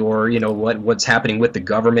philosophy or, you know, what's happening with the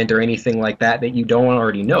government or anything like that you don't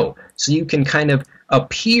already know. So you can kind of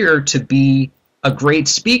appear to be a great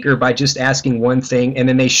speaker by just asking one thing, and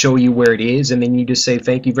then they show you where it is, and then you just say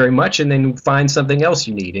thank you very much, and then find something else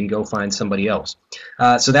you need and go find somebody else.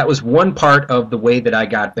 So that was one part of the way that I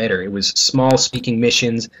got better. It was small speaking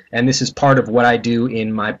missions, and this is part of what I do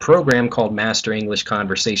in my program called Master English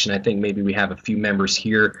Conversation. I think maybe we have a few members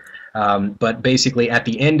here. But basically at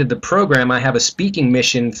the end of the program I have a speaking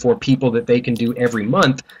mission for people that they can do every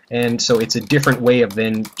month, and so it's a different way of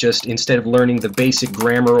then just, instead of learning the basic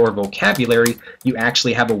grammar or vocabulary, you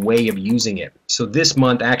actually have a way of using it. So this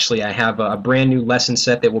month actually I have a brand new lesson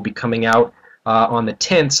set that will be coming out on the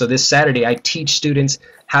 10th. So this Saturday I teach students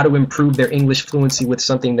how to improve their English fluency with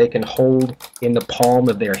something they can hold in the palm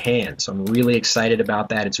of their hand. So I'm really excited about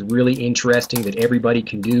that. It's really interesting that everybody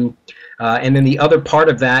can do. And then the other part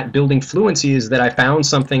of that, building fluency, is that I found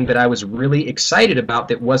something that I was really excited about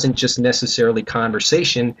that wasn't just necessarily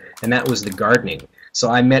conversation, and that was the gardening. So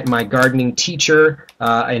I met my gardening teacher,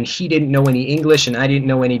 and he didn't know any English, and I didn't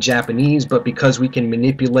know any Japanese, but because we can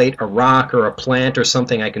manipulate a rock or a plant or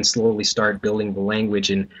something, I can slowly start building the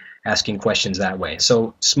language and asking questions that way.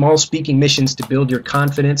 So small speaking missions to build your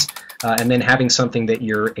confidence, and then having something that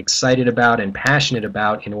you're excited about and passionate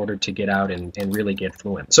about in order to get out and really get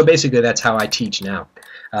fluent. So basically that's how I teach now.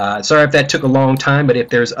 Sorry if that took a long time, but if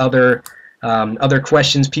there's other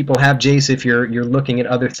questions people have, Jace, if you're looking at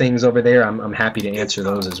other things over there, I'm happy to answer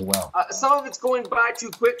those as well. Some of it's going by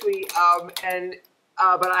too quickly,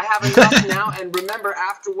 but I have enough now. And remember,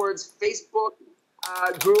 afterwards, Facebook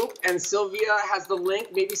group, and Sylvia has the link.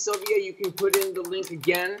 Maybe Sylvia, you can put in the link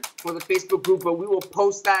again for the Facebook group, but we will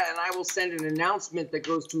post that, and I will send an announcement that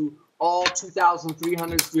goes to all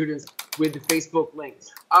 2,300 students with the Facebook link.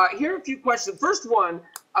 Here are a few questions. First one,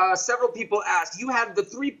 several people asked, you had the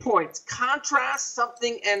 3 points: contrast,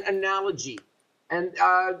 something, and analogy, and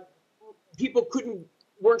people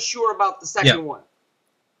weren't sure about the second one.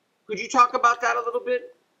 Could you talk about that a little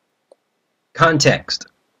bit? Context.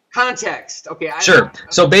 Context. Okay. Sure.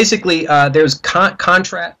 So basically, there's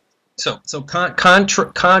contrast. So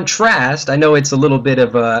contrast. I know it's a little bit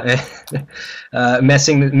of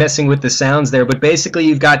messing with the sounds there, but basically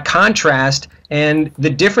you've got contrast, and the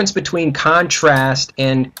difference between contrast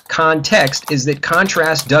and context is that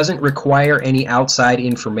contrast doesn't require any outside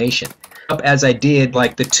information. As I did,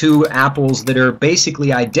 like the two apples that are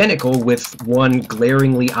basically identical with one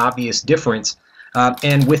glaringly obvious difference.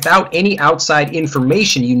 And without any outside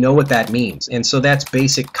information, you know what that means. And so that's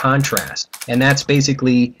basic contrast. And that's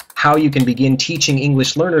basically how you can begin teaching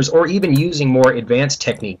English learners, or even using more advanced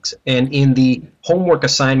techniques. And in the homework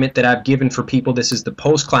assignment that I've given for people, this is the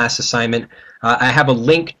post-class assignment, I have a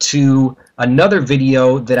link to another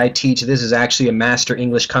video that I teach. This is actually a Master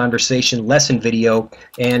English Conversation lesson video,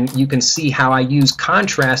 and you can see how I use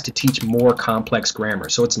contrast to teach more complex grammar.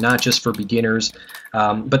 So it's not just for beginners.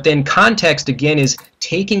 But then context, again, is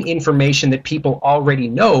taking information that people already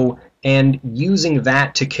know and using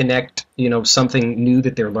that to connect, something new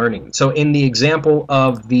that they're learning. So in the example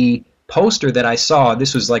of the poster that I saw,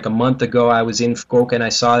 this was like a month ago, I was in Fukuoka and I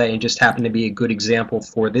saw that, and it just happened to be a good example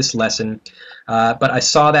for this lesson. But I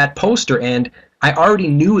saw that poster and I already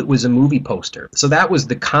knew it was a movie poster. So that was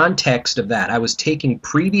the context of that. I was taking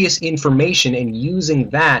previous information and using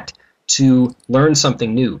that to learn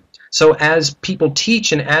something new. So as people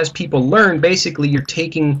teach and as people learn, basically you're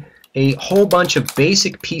taking a whole bunch of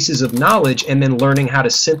basic pieces of knowledge and then learning how to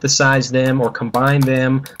synthesize them or combine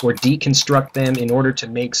them or deconstruct them in order to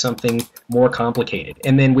make something more complicated.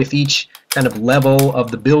 And then with each kind of level of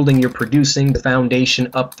the building you're producing, the foundation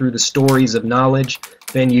up through the stories of knowledge,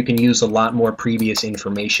 then you can use a lot more previous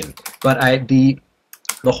information. But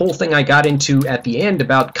the whole thing I got into at the end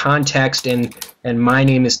about context and my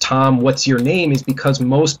name is Tom, what's your name, is because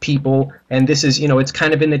most people, and this is, it's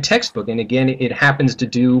kind of in the textbook, and again, it happens to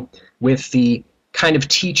do with the kind of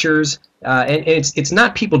teachers, and it's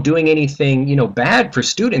not people doing anything, bad for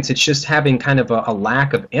students, it's just having kind of a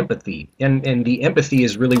lack of empathy, and the empathy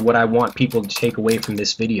is really what I want people to take away from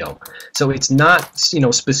this video. So it's not,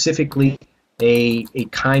 specifically a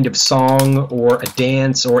kind of song or a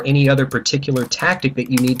dance or any other particular tactic that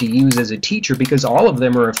you need to use as a teacher, because all of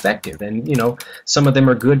them are effective, and some of them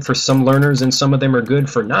are good for some learners and some of them are good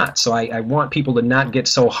for not. So I want people to not get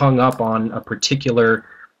so hung up on a particular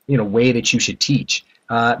way that you should teach.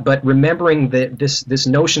 But remembering that this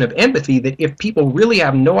notion of empathy, that if people really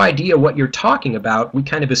have no idea what you're talking about, we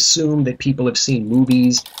kind of assume that people have seen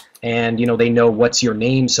movies and they know what's your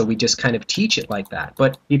name, so we just kind of teach it like that.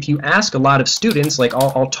 But if you ask a lot of students, like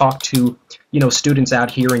I'll talk to students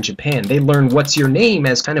out here in Japan, they learn what's your name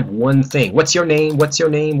as kind of one thing. What's your name? What's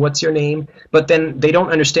your name? What's your name? But then they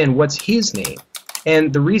don't understand what's his name.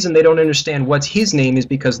 And the reason they don't understand what's his name is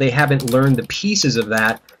because they haven't learned the pieces of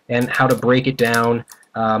that and how to break it down,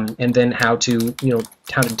 and then how to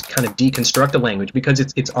how to kind of deconstruct the language, because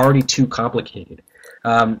it's already too complicated.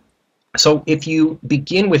 So if you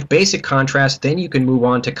begin with basic contrast, then you can move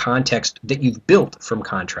on to context that you've built from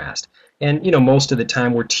contrast. And most of the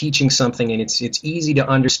time we're teaching something and it's easy to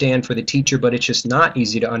understand for the teacher, but it's just not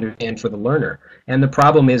easy to understand for the learner. And the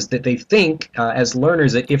problem is that they think as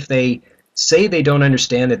learners that if they say they don't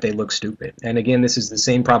understand, that they look stupid. And again, this is the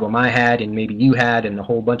same problem I had and maybe you had, and a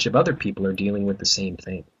whole bunch of other people are dealing with the same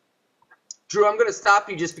thing. Drew, I'm going to stop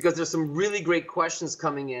you just because there's some really great questions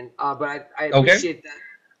coming in, but I appreciate that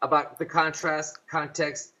about the contrast,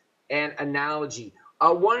 context, and analogy.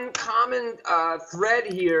 One common thread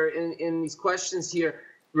here in these questions here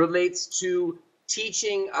relates to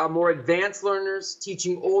teaching more advanced learners,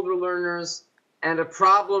 teaching older learners, and a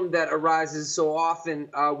problem that arises so often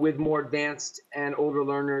with more advanced and older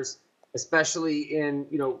learners, especially in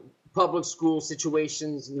public school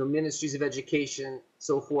situations, ministries of education,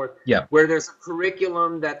 so forth, yeah, where there's a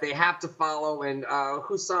curriculum that they have to follow, and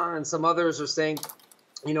Husan and some others are saying,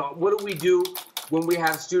 what do we do when we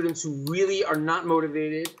have students who really are not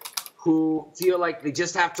motivated, who feel like they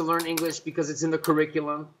just have to learn English because it's in the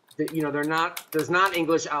curriculum, that there's not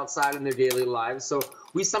English outside in their daily lives. So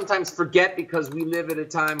we sometimes forget, because we live at a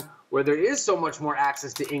time where there is so much more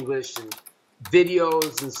access to English and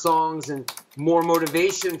videos and songs and more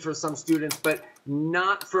motivation for some students, but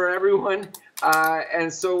not for everyone.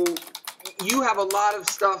 And so you have a lot of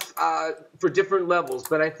stuff for different levels,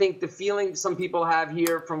 but I think the feeling some people have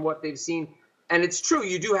here from what they've seen, and it's true,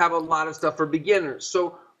 you do have a lot of stuff for beginners.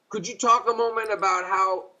 So could you talk a moment about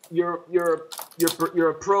how your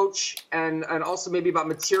approach and also maybe about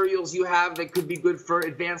materials you have that could be good for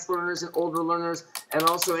advanced learners and older learners, and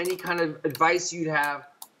also any kind of advice you'd have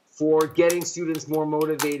for getting students more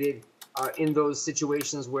motivated in those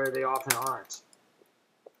situations where they often aren't?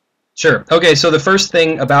 Sure. Okay, so the first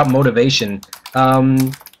thing about motivation,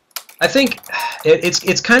 I think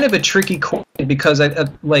it's kind of a tricky question, because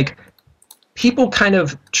like people kind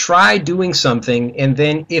of try doing something, and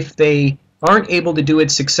then if they aren't able to do it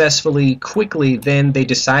successfully quickly, then they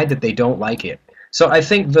decide that they don't like it. So I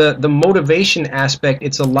think the motivation aspect,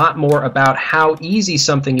 it's a lot more about how easy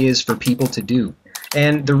something is for people to do.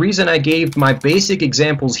 And the reason I gave my basic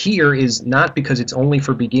examples here is not because it's only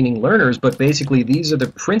for beginning learners, but basically these are the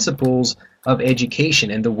principles of education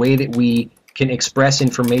and the way that we can express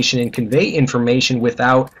information and convey information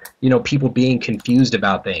without, people being confused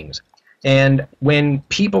about things. And when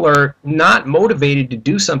people are not motivated to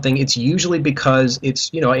do something, it's usually because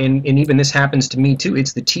it's, you know, and even this happens to me too,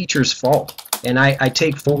 it's the teacher's fault. And I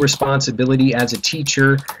take full responsibility as a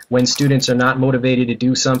teacher when students are not motivated to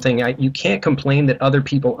do something. You can't complain that other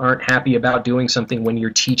people aren't happy about doing something when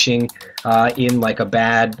you're teaching in like a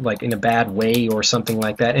bad way or something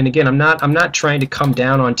like that. And again, I'm not trying to come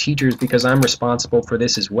down on teachers because I'm responsible for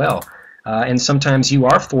this as well. And sometimes you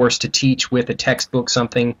are forced to teach with a textbook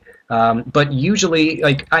something. But usually,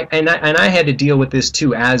 like I had to deal with this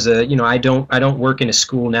too. As a, you know, I don't work in a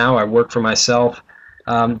school now. I work for myself.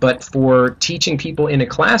 But for teaching people in a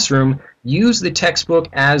classroom, use the textbook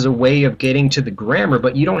as a way of getting to the grammar,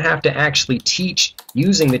 but you don't have to actually teach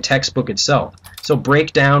using the textbook itself. So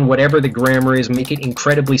break down whatever the grammar is, make it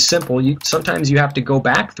incredibly simple. Sometimes you have to go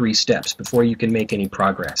back 3 steps before you can make any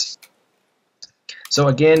progress. So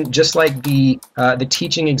again, just like the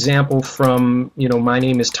teaching example from, you know, my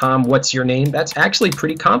name is Tom, what's your name? That's actually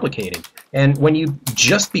pretty complicated. And when you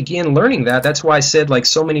just begin learning that, that's why I said like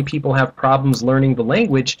so many people have problems learning the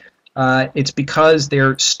language. It's because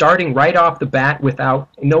they're starting right off the bat without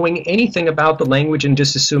knowing anything about the language and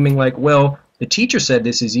just assuming like, well, the teacher said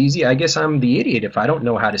this is easy. I guess I'm the idiot if I don't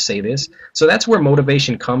know how to say this. So that's where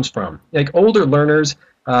motivation comes from. Like older learners,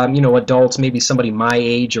 you know, adults, maybe somebody my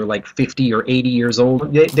age or like 50 or 80 years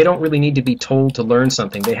old, they don't really need to be told to learn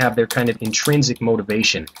something. They have their kind of intrinsic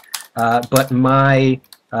motivation. But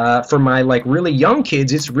for my like really young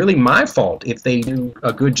kids, it's really my fault if they do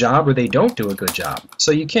a good job or they don't do a good job.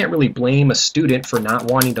 So you can't really blame a student for not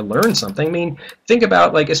wanting to learn something. I mean, think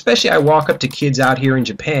about like, especially I walk up to kids out here in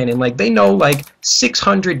Japan and like they know like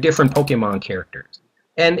 600 different Pokemon characters.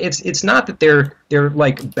 And it's not that they're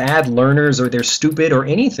like bad learners or they're stupid or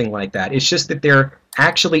anything like that. It's just that they're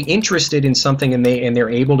actually interested in something and they're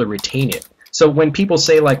able to retain it. So when people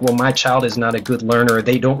say like, well, my child is not a good learner,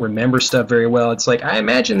 they don't remember stuff very well, it's like, I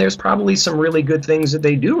imagine there's probably some really good things that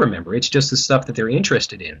they do remember. It's just the stuff that they're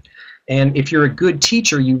interested in. And if you're a good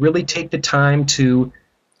teacher, you really take the time to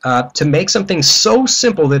make something so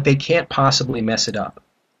simple that they can't possibly mess it up.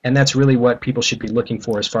 And that's really what people should be looking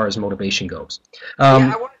for as far as motivation goes.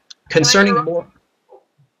 Concerning more...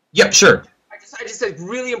 Yep, sure. I just a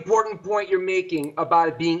really important point you're making about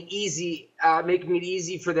it being easy, making it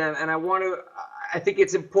easy for them. And I think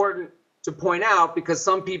it's important to point out, because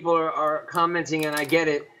some people are commenting, and I get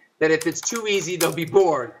it, that if it's too easy, they'll be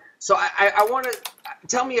bored. So I want to,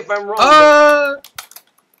 tell me if I'm wrong.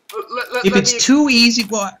 If it's too easy,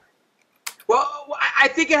 what? Well, I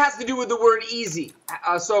think it has to do with the word easy.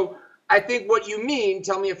 So I think what you mean,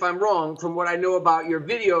 tell me if I'm wrong, from what I know about your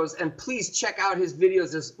videos, and please check out his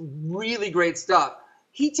videos, there's really great stuff.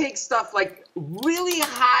 He takes stuff like really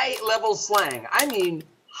high-level slang, I mean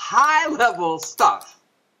high-level stuff,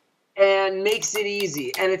 and makes it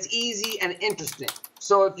easy, and it's easy and interesting.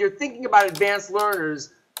 So if you're thinking about advanced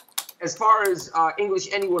learners, as far as English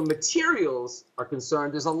Anywhere materials are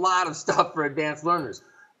concerned, there's a lot of stuff for advanced learners.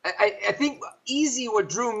 I think easy, what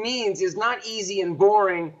Drew means, is not easy and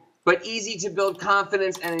boring, but easy to build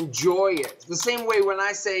confidence and enjoy it. The same way when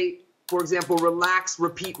I say, for example, relax,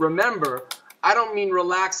 repeat, remember, I don't mean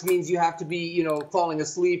relax means you have to be, you know, falling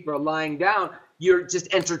asleep or lying down. You're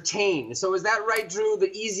just entertained. So is that right, Drew?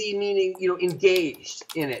 The easy meaning, you know, engaged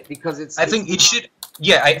in it, because it's... I think it should...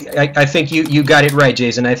 Yeah, I think you got it right,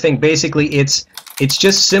 Jason. I think basically it's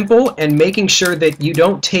just simple and making sure that you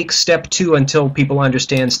don't take step 2 until people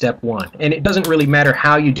understand step 1. And it doesn't really matter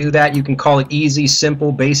how you do that. You can call it easy,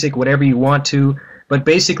 simple, basic, whatever you want to. But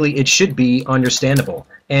basically, it should be understandable.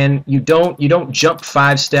 And you don't jump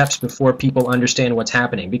 5 steps before people understand what's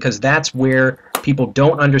happening, because that's where people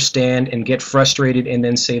don't understand and get frustrated and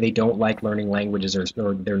then say they don't like learning languages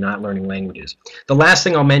or they're not learning languages. The last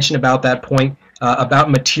thing I'll mention about that point, about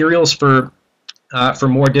materials for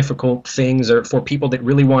more difficult things, or for people that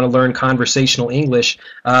really want to learn conversational English,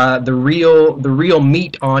 the real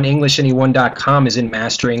meat on EnglishAnyone.com is in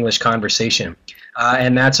Master English Conversation.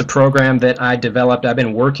 And that's a program that I developed. I've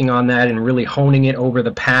been working on that and really honing it over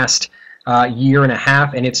the past year and a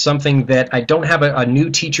half, and it's something that I don't have a new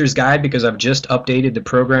teacher's guide because I've just updated the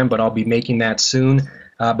program, but I'll be making that soon.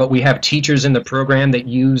 But we have teachers in the program that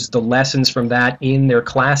use the lessons from that in their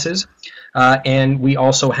classes. And we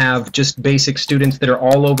also have just basic students that are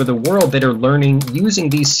all over the world that are learning using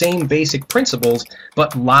these same basic principles,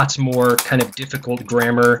 but lots more kind of difficult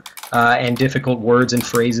grammar and difficult words and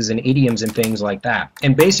phrases and idioms and things like that.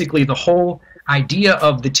 And basically the whole idea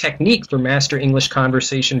of the technique for Master English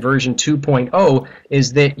Conversation version 2.0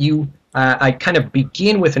 is that you I kind of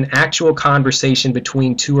begin with an actual conversation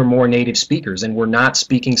between two or more native speakers, and we're not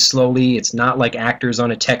speaking slowly. It's not like actors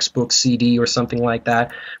on a textbook CD or something like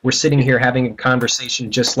that. We're sitting here having a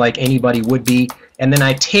conversation just like anybody would be, and then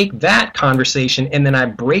I take that conversation and then I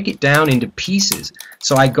break it down into pieces.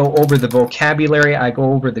 So I go over the vocabulary, I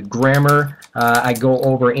go over the grammar, I go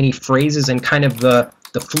over any phrases and kind of the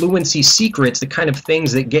fluency secrets, the kind of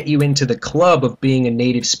things that get you into the club of being a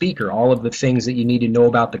native speaker, all of the things that you need to know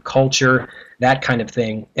about the culture, that kind of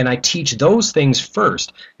thing. And I teach those things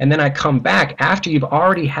first. And then I come back after you've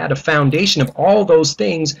already had a foundation of all those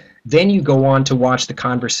things. Then you go on to watch the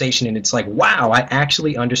conversation, and it's like, wow, I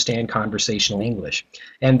actually understand conversational English.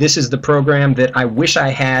 And this is the program that I wish I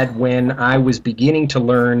had when I was beginning to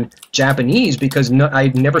learn Japanese, because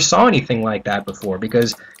I never saw anything like that before,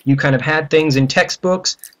 because you kind of had things in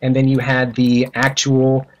textbooks, and then you had the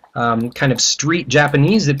actual kind of street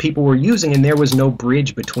Japanese that people were using, and there was no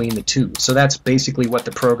bridge between the two. So that's basically what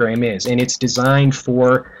the program is, and it's designed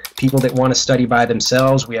for people that want to study by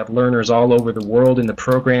themselves. We have learners all over the world in the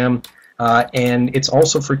program, and it's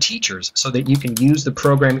also for teachers, so that you can use the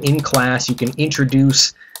program in class. You can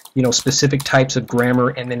introduce, you know, specific types of grammar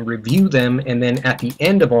and then review them, and then at the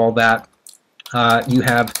end of all that, you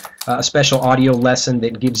have a special audio lesson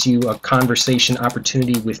that gives you a conversation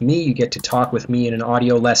opportunity with me. You get to talk with me in an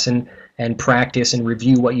audio lesson and practice and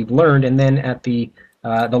review what you've learned. And then at the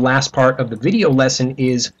last part of the video lesson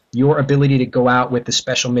is your ability to go out with the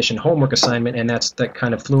special mission homework assignment, and that's the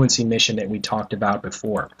kind of fluency mission that we talked about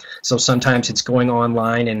before. So sometimes it's going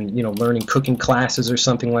online and, you know, learning cooking classes or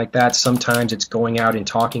something like that. Sometimes it's going out and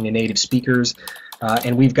talking to native speakers.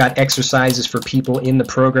 And we've got exercises for people in the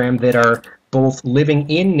program that are both living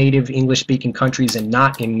in native English-speaking countries and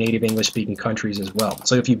not in native English-speaking countries as well.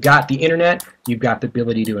 So if you've got the internet, you've got the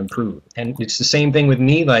ability to improve. And it's the same thing with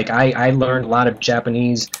me. Like I learned a lot of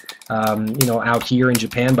Japanese, you know, out here in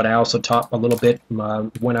Japan, but I also taught a little bit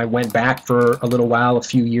when I went back for a little while a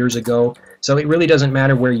few years ago. So it really doesn't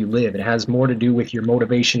matter where you live. It has more to do with your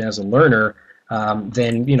motivation as a learner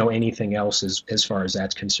than, you know, anything else as far as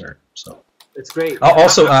that's concerned. So. It's great.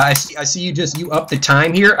 Also, I see you up the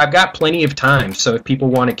time here. I've got plenty of time, so if people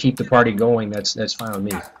want to keep the party going, that's fine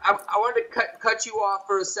with me. I wanted to cut you off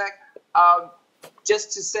for a sec,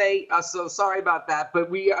 just to say, so sorry about that, but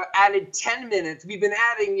we added 10 minutes. We've been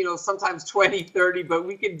adding, you know, sometimes 20, 30, but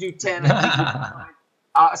we could do 10.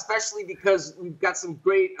 Especially because we've got some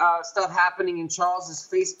great stuff happening in Charles's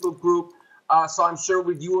Facebook group, so I'm sure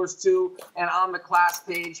with yours too, and on the class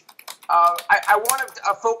page. I want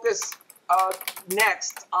to focus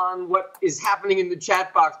next on what is happening in the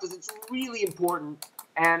chat box, because it's really important,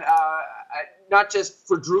 and not just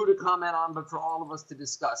for Drew to comment on, but for all of us to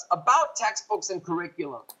discuss about textbooks and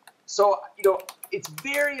curriculum. So, you know, it's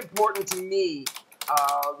very important to me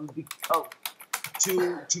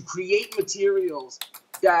to create materials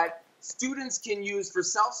that students can use for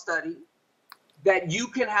self-study, that you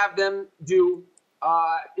can have them do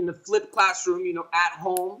in the flipped classroom, you know, at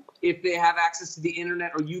home, if they have access to the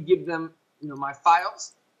internet, or you give them, you know, my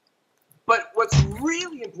files. But what's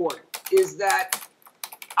really important is that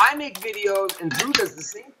I make videos, and Drew does the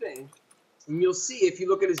same thing, and you'll see if you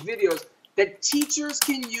look at his videos, that teachers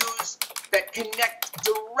can use that connect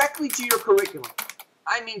directly to your curriculum.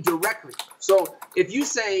 I mean directly. So if you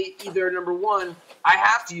say either number one, I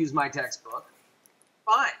have to use my textbook,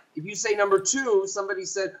 fine. If you say number two, somebody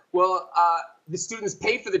said, well, the students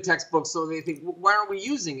pay for the textbook, so they think, well, why aren't we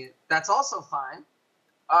using it? That's also fine.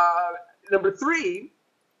 Number three,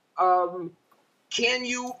 can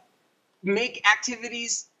you make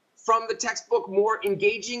activities from the textbook more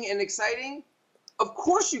engaging and exciting? Of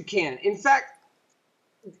course you can. In fact,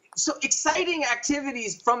 so exciting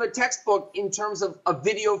activities from the textbook in terms of a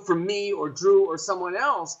video from me or Drew or someone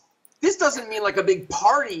else, this doesn't mean like a big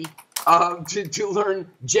party to learn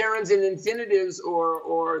gerunds and infinitives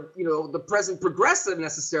or you know, the present progressive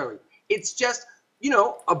necessarily. It's just, you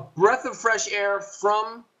know, a breath of fresh air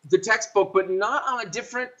from the textbook, but not on a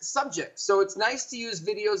different subject. So it's nice to use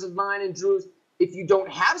videos of mine and Drew's if you don't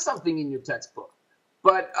have something in your textbook.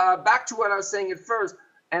 But back to what I was saying at first,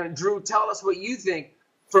 and Drew, tell us what you think.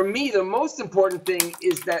 For me, the most important thing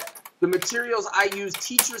is that the materials I use,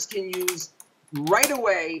 teachers can use right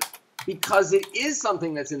away, because it is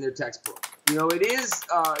something that's in their textbook. You know, it is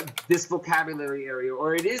this vocabulary area,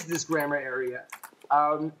 or it is this grammar area.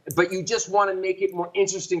 But you just want to make it more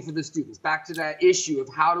interesting for the students. Back to that issue of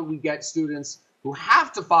how do we get students who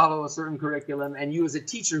have to follow a certain curriculum, and you as a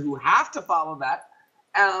teacher who have to follow that,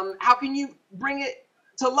 how can you bring it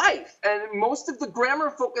to life? And most of the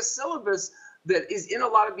grammar-focused syllabus that is in a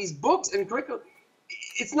lot of these books and curriculum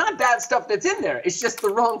it's not bad stuff that's in there. It's just the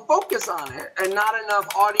wrong focus on it and not enough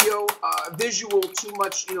audio, visual, too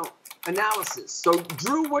much, analysis. So,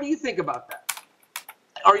 Drew, what do you think about that?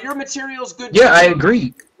 Are your materials good? Yeah, I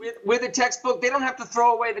agree. With a textbook, they don't have to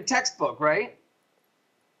throw away the textbook, right?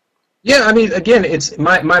 Yeah, I mean, again, it's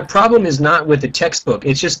my problem is not with the textbook.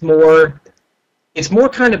 It's just more. It's more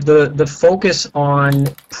kind of the focus on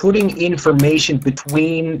putting information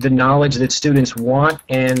between the knowledge that students want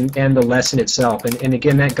and the lesson itself. And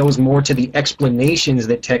again, that goes more to the explanations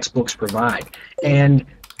that textbooks provide. And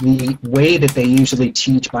the way that they usually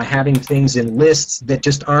teach by having things in lists that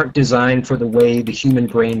just aren't designed for the way the human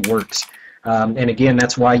brain works. And again,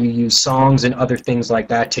 that's why you use songs and other things like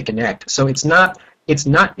that to connect. So it's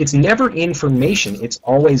never information. It's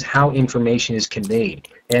always how information is conveyed.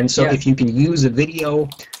 And so if you can use a video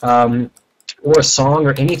or a song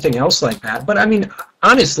or anything else like that. But I mean,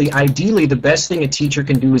 honestly, ideally, the best thing a teacher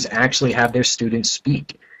can do is actually have their students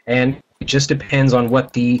speak. And it just depends on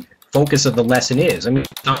what the focus of the lesson is. I mean,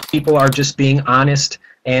 some people are just being honest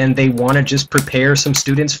and they want to just prepare some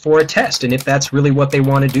students for a test. And if that's really what they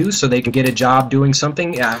want to do so they can get a job doing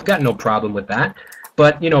something, yeah, I've got no problem with that.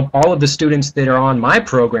 But, all of the students that are on my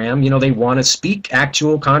program, they want to speak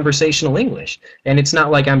actual conversational English. And it's not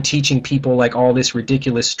like I'm teaching people like all this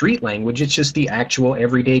ridiculous street language. It's just the actual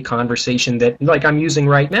everyday conversation that like I'm using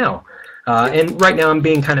right now. And right now I'm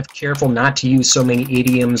being kind of careful not to use so many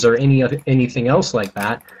idioms or anything else like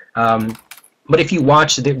that. But if you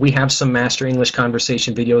watch that, we have some Master English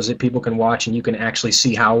conversation videos that people can watch, and you can actually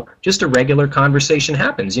see how just a regular conversation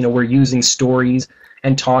happens. We're using stories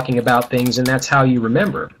and talking about things, and that's how you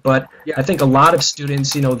remember. But I think a lot of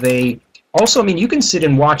students, they also, I mean, you can sit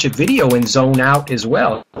and watch a video and zone out as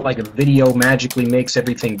well. Like a video magically makes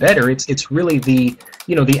everything better. It's really the,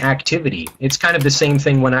 the activity. It's kind of the same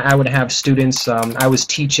thing when I would have students, I was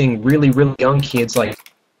teaching really, really young kids, like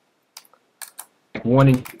 1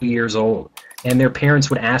 and 2 years old. And their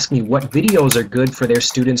parents would ask me what videos are good for their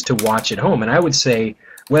students to watch at home. And I would say,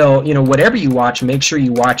 well, whatever you watch, make sure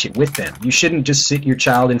you watch it with them. You shouldn't just sit your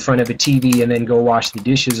child in front of a TV and then go wash the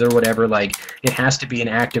dishes or whatever. Like, it has to be an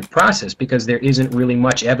active process because there isn't really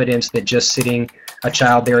much evidence that just sitting a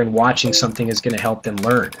child there and watching something is going to help them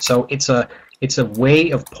learn. So it's a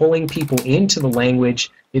way of pulling people into the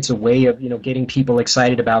language. It's a way of, getting people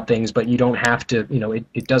excited about things, but you don't have to,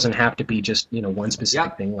 it doesn't have to be just, one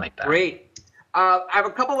specific thing like that. Great. I have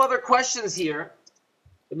a couple other questions here.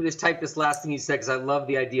 Let me just type this last thing you said because I love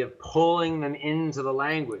the idea of pulling them into the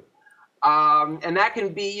language. And that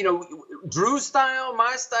can be, Drew's style,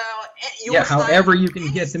 my style, your style. However you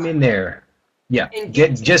can get them in there. Yeah,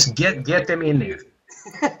 get them in there.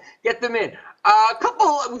 Get them in.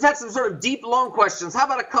 We've had some sort of deep, long questions. How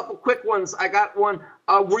about a couple quick ones? I got one.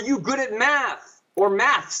 Were you good at math, or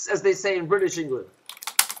maths, as they say in British English?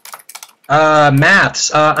 Maths.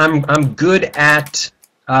 I'm good at.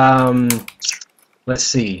 Let's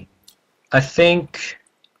see. I think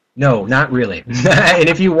no, not really. And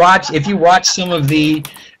if you watch some of the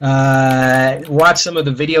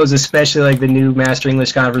videos, especially like the new Master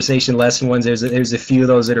English Conversation lesson ones, there's a few of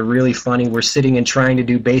those that are really funny. We're sitting and trying to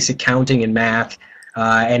do basic counting in math,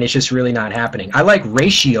 and it's just really not happening. I like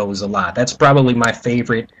ratios a lot. That's probably my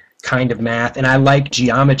favorite kind of math, and I like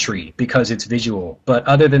geometry because it's visual. But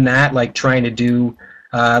other than that, like trying to do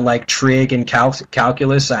like trig and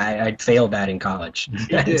calculus, I failed that in college.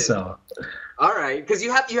 So. All right, because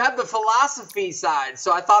you have the philosophy side,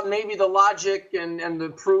 so I thought maybe the logic and the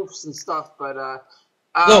proofs and stuff, but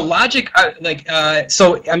no, logic,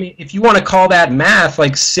 so I mean, if you want to call that math,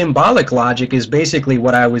 like symbolic logic is basically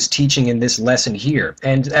what I was teaching in this lesson here.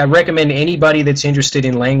 And I recommend anybody that's interested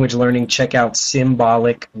in language learning check out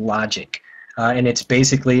symbolic logic. And it's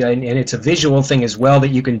basically, and it's a visual thing as well that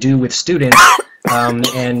you can do with students.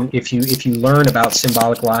 And if you learn about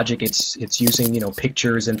symbolic logic, it's using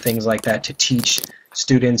pictures and things like that to teach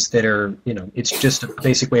students that are it's just a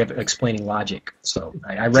basic way of explaining logic. So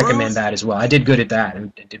I recommend that as well. I did good at that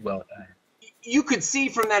and did well at that. You could see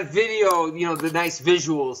from that video, the nice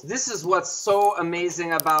visuals. This is what's so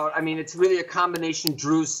amazing about. I mean, it's really a combination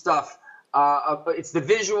Drew's stuff. It's the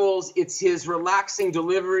visuals. It's his relaxing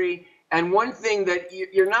delivery. And one thing that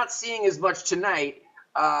you're not seeing as much tonight.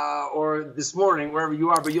 Or this morning, wherever you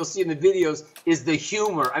are, but you'll see in the videos, is the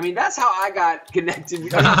humor. I mean, that's how I got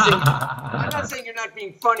connected. I'm not saying you're not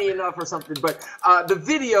being funny enough or something, but the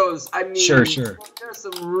videos, I mean, sure. There's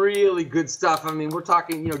some really good stuff. I mean, we're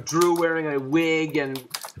talking, Drew wearing a wig and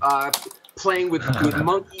playing with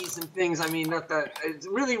monkeys and things. I mean, it's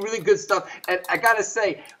really, really good stuff. And I got to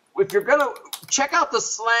say, if you're going to check out the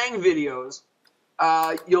slang videos,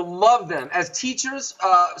 You'll love them. As teachers,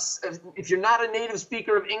 if you're not a native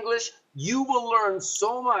speaker of English, you will learn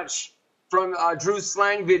so much from Drew's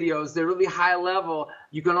slang videos. They're really high level.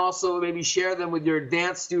 You can also maybe share them with your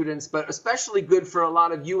advanced students, but especially good for a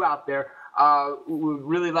lot of you out there who would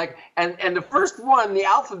really like. And the first one, the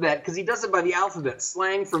alphabet, because he does it by the alphabet,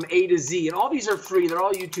 slang from A to Z. And all these are free. They're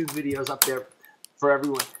all YouTube videos up there for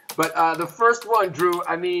everyone. But the first one, Drew,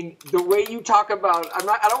 I mean, the way you talk about, I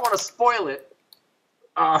don't want to spoil it,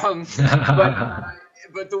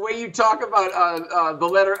 but the way you talk about the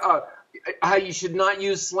letter, how you should not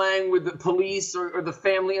use slang with the police or the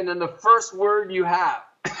family, and then the first word you have,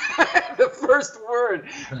 the first word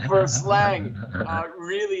for slang,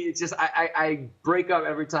 really, it's just, I break up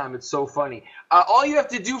every time. It's so funny. All you have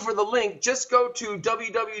to do for the link, just go to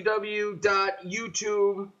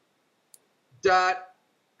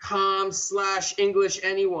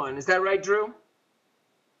www.youtube.com/EnglishAnyone. Is that right, Drew?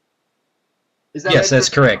 Is that yes, right, that's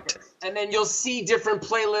Drew? correct. And then you'll see different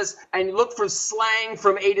playlists, and look for slang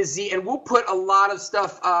from A to Z, and we'll put a lot of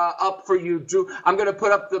stuff up for you, Drew. I'm going to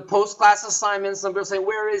put up the post-class assignments. I'm going to say,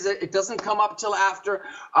 where is it? It doesn't come up till after.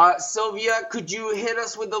 Sylvia, could you hit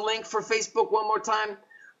us with the link for Facebook one more time?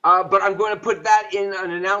 But I'm going to put that in an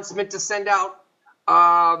announcement to send out.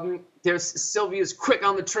 Sylvia's quick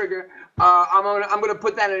on the trigger. I'm gonna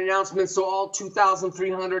put that in an announcement, so all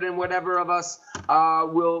 2,300 and whatever of us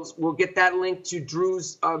will get that link to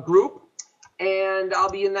Drew's group, and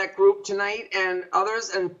I'll be in that group tonight and others,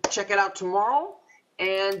 and check it out tomorrow.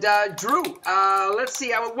 And Drew, let's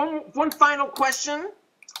see. I have one final question.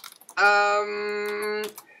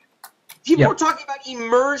 People were talking about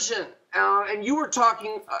immersion, and you were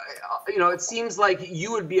talking. It seems like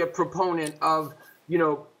you would be a proponent of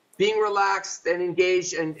being relaxed and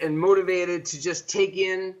engaged and motivated to just take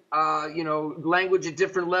in, language at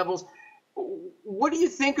different levels. What do you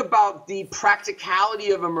think about the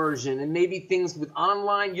practicality of immersion and maybe things with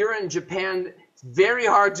online? You're in Japan. It's very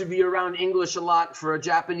hard to be around English a lot for a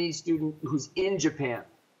Japanese student who's in Japan.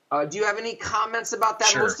 Do you have any comments about that?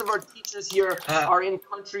 Sure. Most of our teachers here are in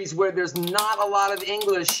countries where there's not a lot of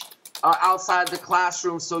English outside the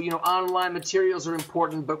classroom, so online materials are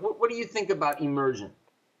important. But what do you think about immersion?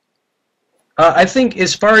 I think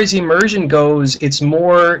as far as immersion goes, it's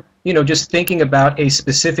more, just thinking about a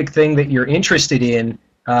specific thing that you're interested in.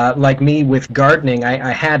 Like me with gardening,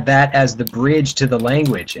 I had that as the bridge to the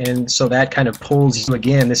language, and so that kind of pulls you,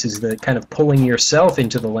 again, this is the kind of pulling yourself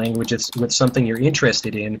into the language with something you're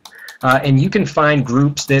interested in. And you can find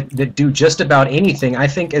groups that do just about anything. I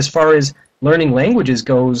think as far as learning languages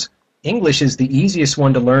goes, English is the easiest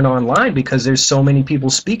one to learn online because there's so many people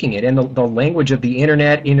speaking it, and the language of the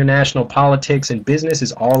internet, international politics, and business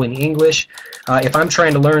is all in English. If I'm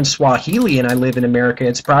trying to learn Swahili and I live in America,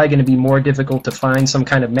 it's probably going to be more difficult to find some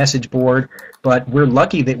kind of message board, but we're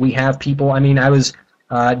lucky that we have people. I mean, I was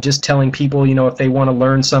just telling people, if they want to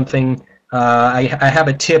learn something, I have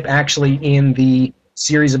a tip actually in the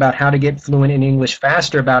series about how to get fluent in English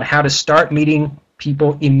faster, about how to start meeting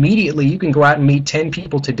people immediately. You can go out and meet 10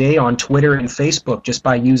 people today on Twitter and Facebook just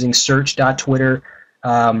by using search.twitter.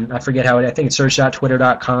 I forget how I think it's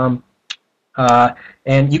search.twitter.com.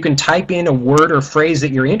 And you can type in a word or phrase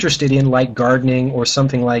that you're interested in, like gardening or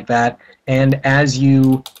something like that. And as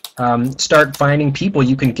you start finding people,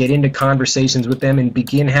 you can get into conversations with them and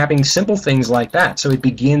begin having simple things like that. So it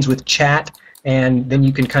begins with chat, and then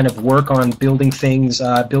you can kind of work on building things,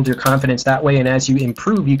 build your confidence that way, and as you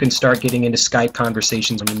improve, you can start getting into Skype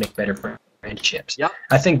conversations and you make better friendships. Yep.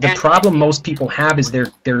 I think the problem most people have is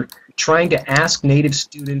they're trying to ask native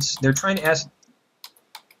students, they're trying to ask,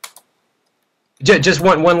 just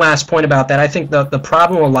one last point about that. I think the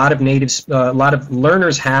problem a lot of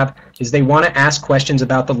learners have is they want to ask questions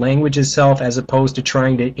about the language itself as opposed to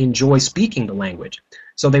trying to enjoy speaking the language.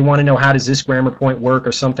 So they want to know, how does this grammar point work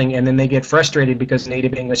or something, and then they get frustrated because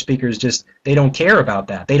native English speakers they don't care about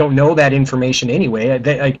that. They don't know that information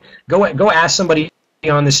anyway. Go ask somebody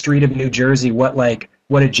on the street of New Jersey what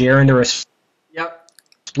a gerund or a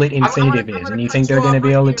split infinitive is, and you think they're going to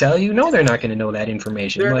be able to tell you? No, they're not going to know that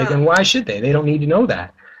information. And why should they? They don't need to know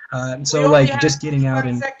that. Just getting out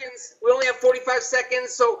and... We only have 45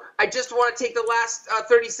 seconds, so I just want to take the last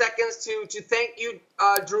 30 seconds to thank you,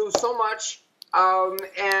 Drew, so much.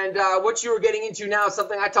 And what you were getting into now is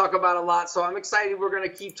something I talk about a lot, so I'm excited we're going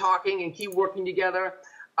to keep talking and keep working together.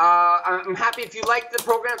 I'm happy if you liked the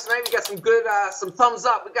program tonight. We got some good, some thumbs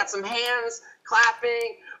up. We got some hands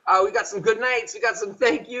clapping. We got some good nights. We got some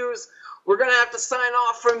thank yous. We're going to have to sign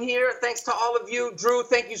off from here. Thanks to all of you. Drew,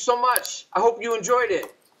 thank you so much. I hope you enjoyed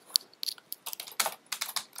it.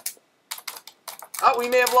 Oh, we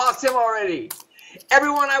may have lost him already.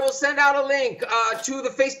 Everyone, I will send out a link to the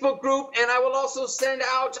Facebook group, and I will also send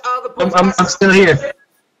out the post. I'm still here.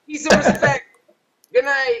 Peace and respect. Good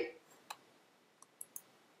night.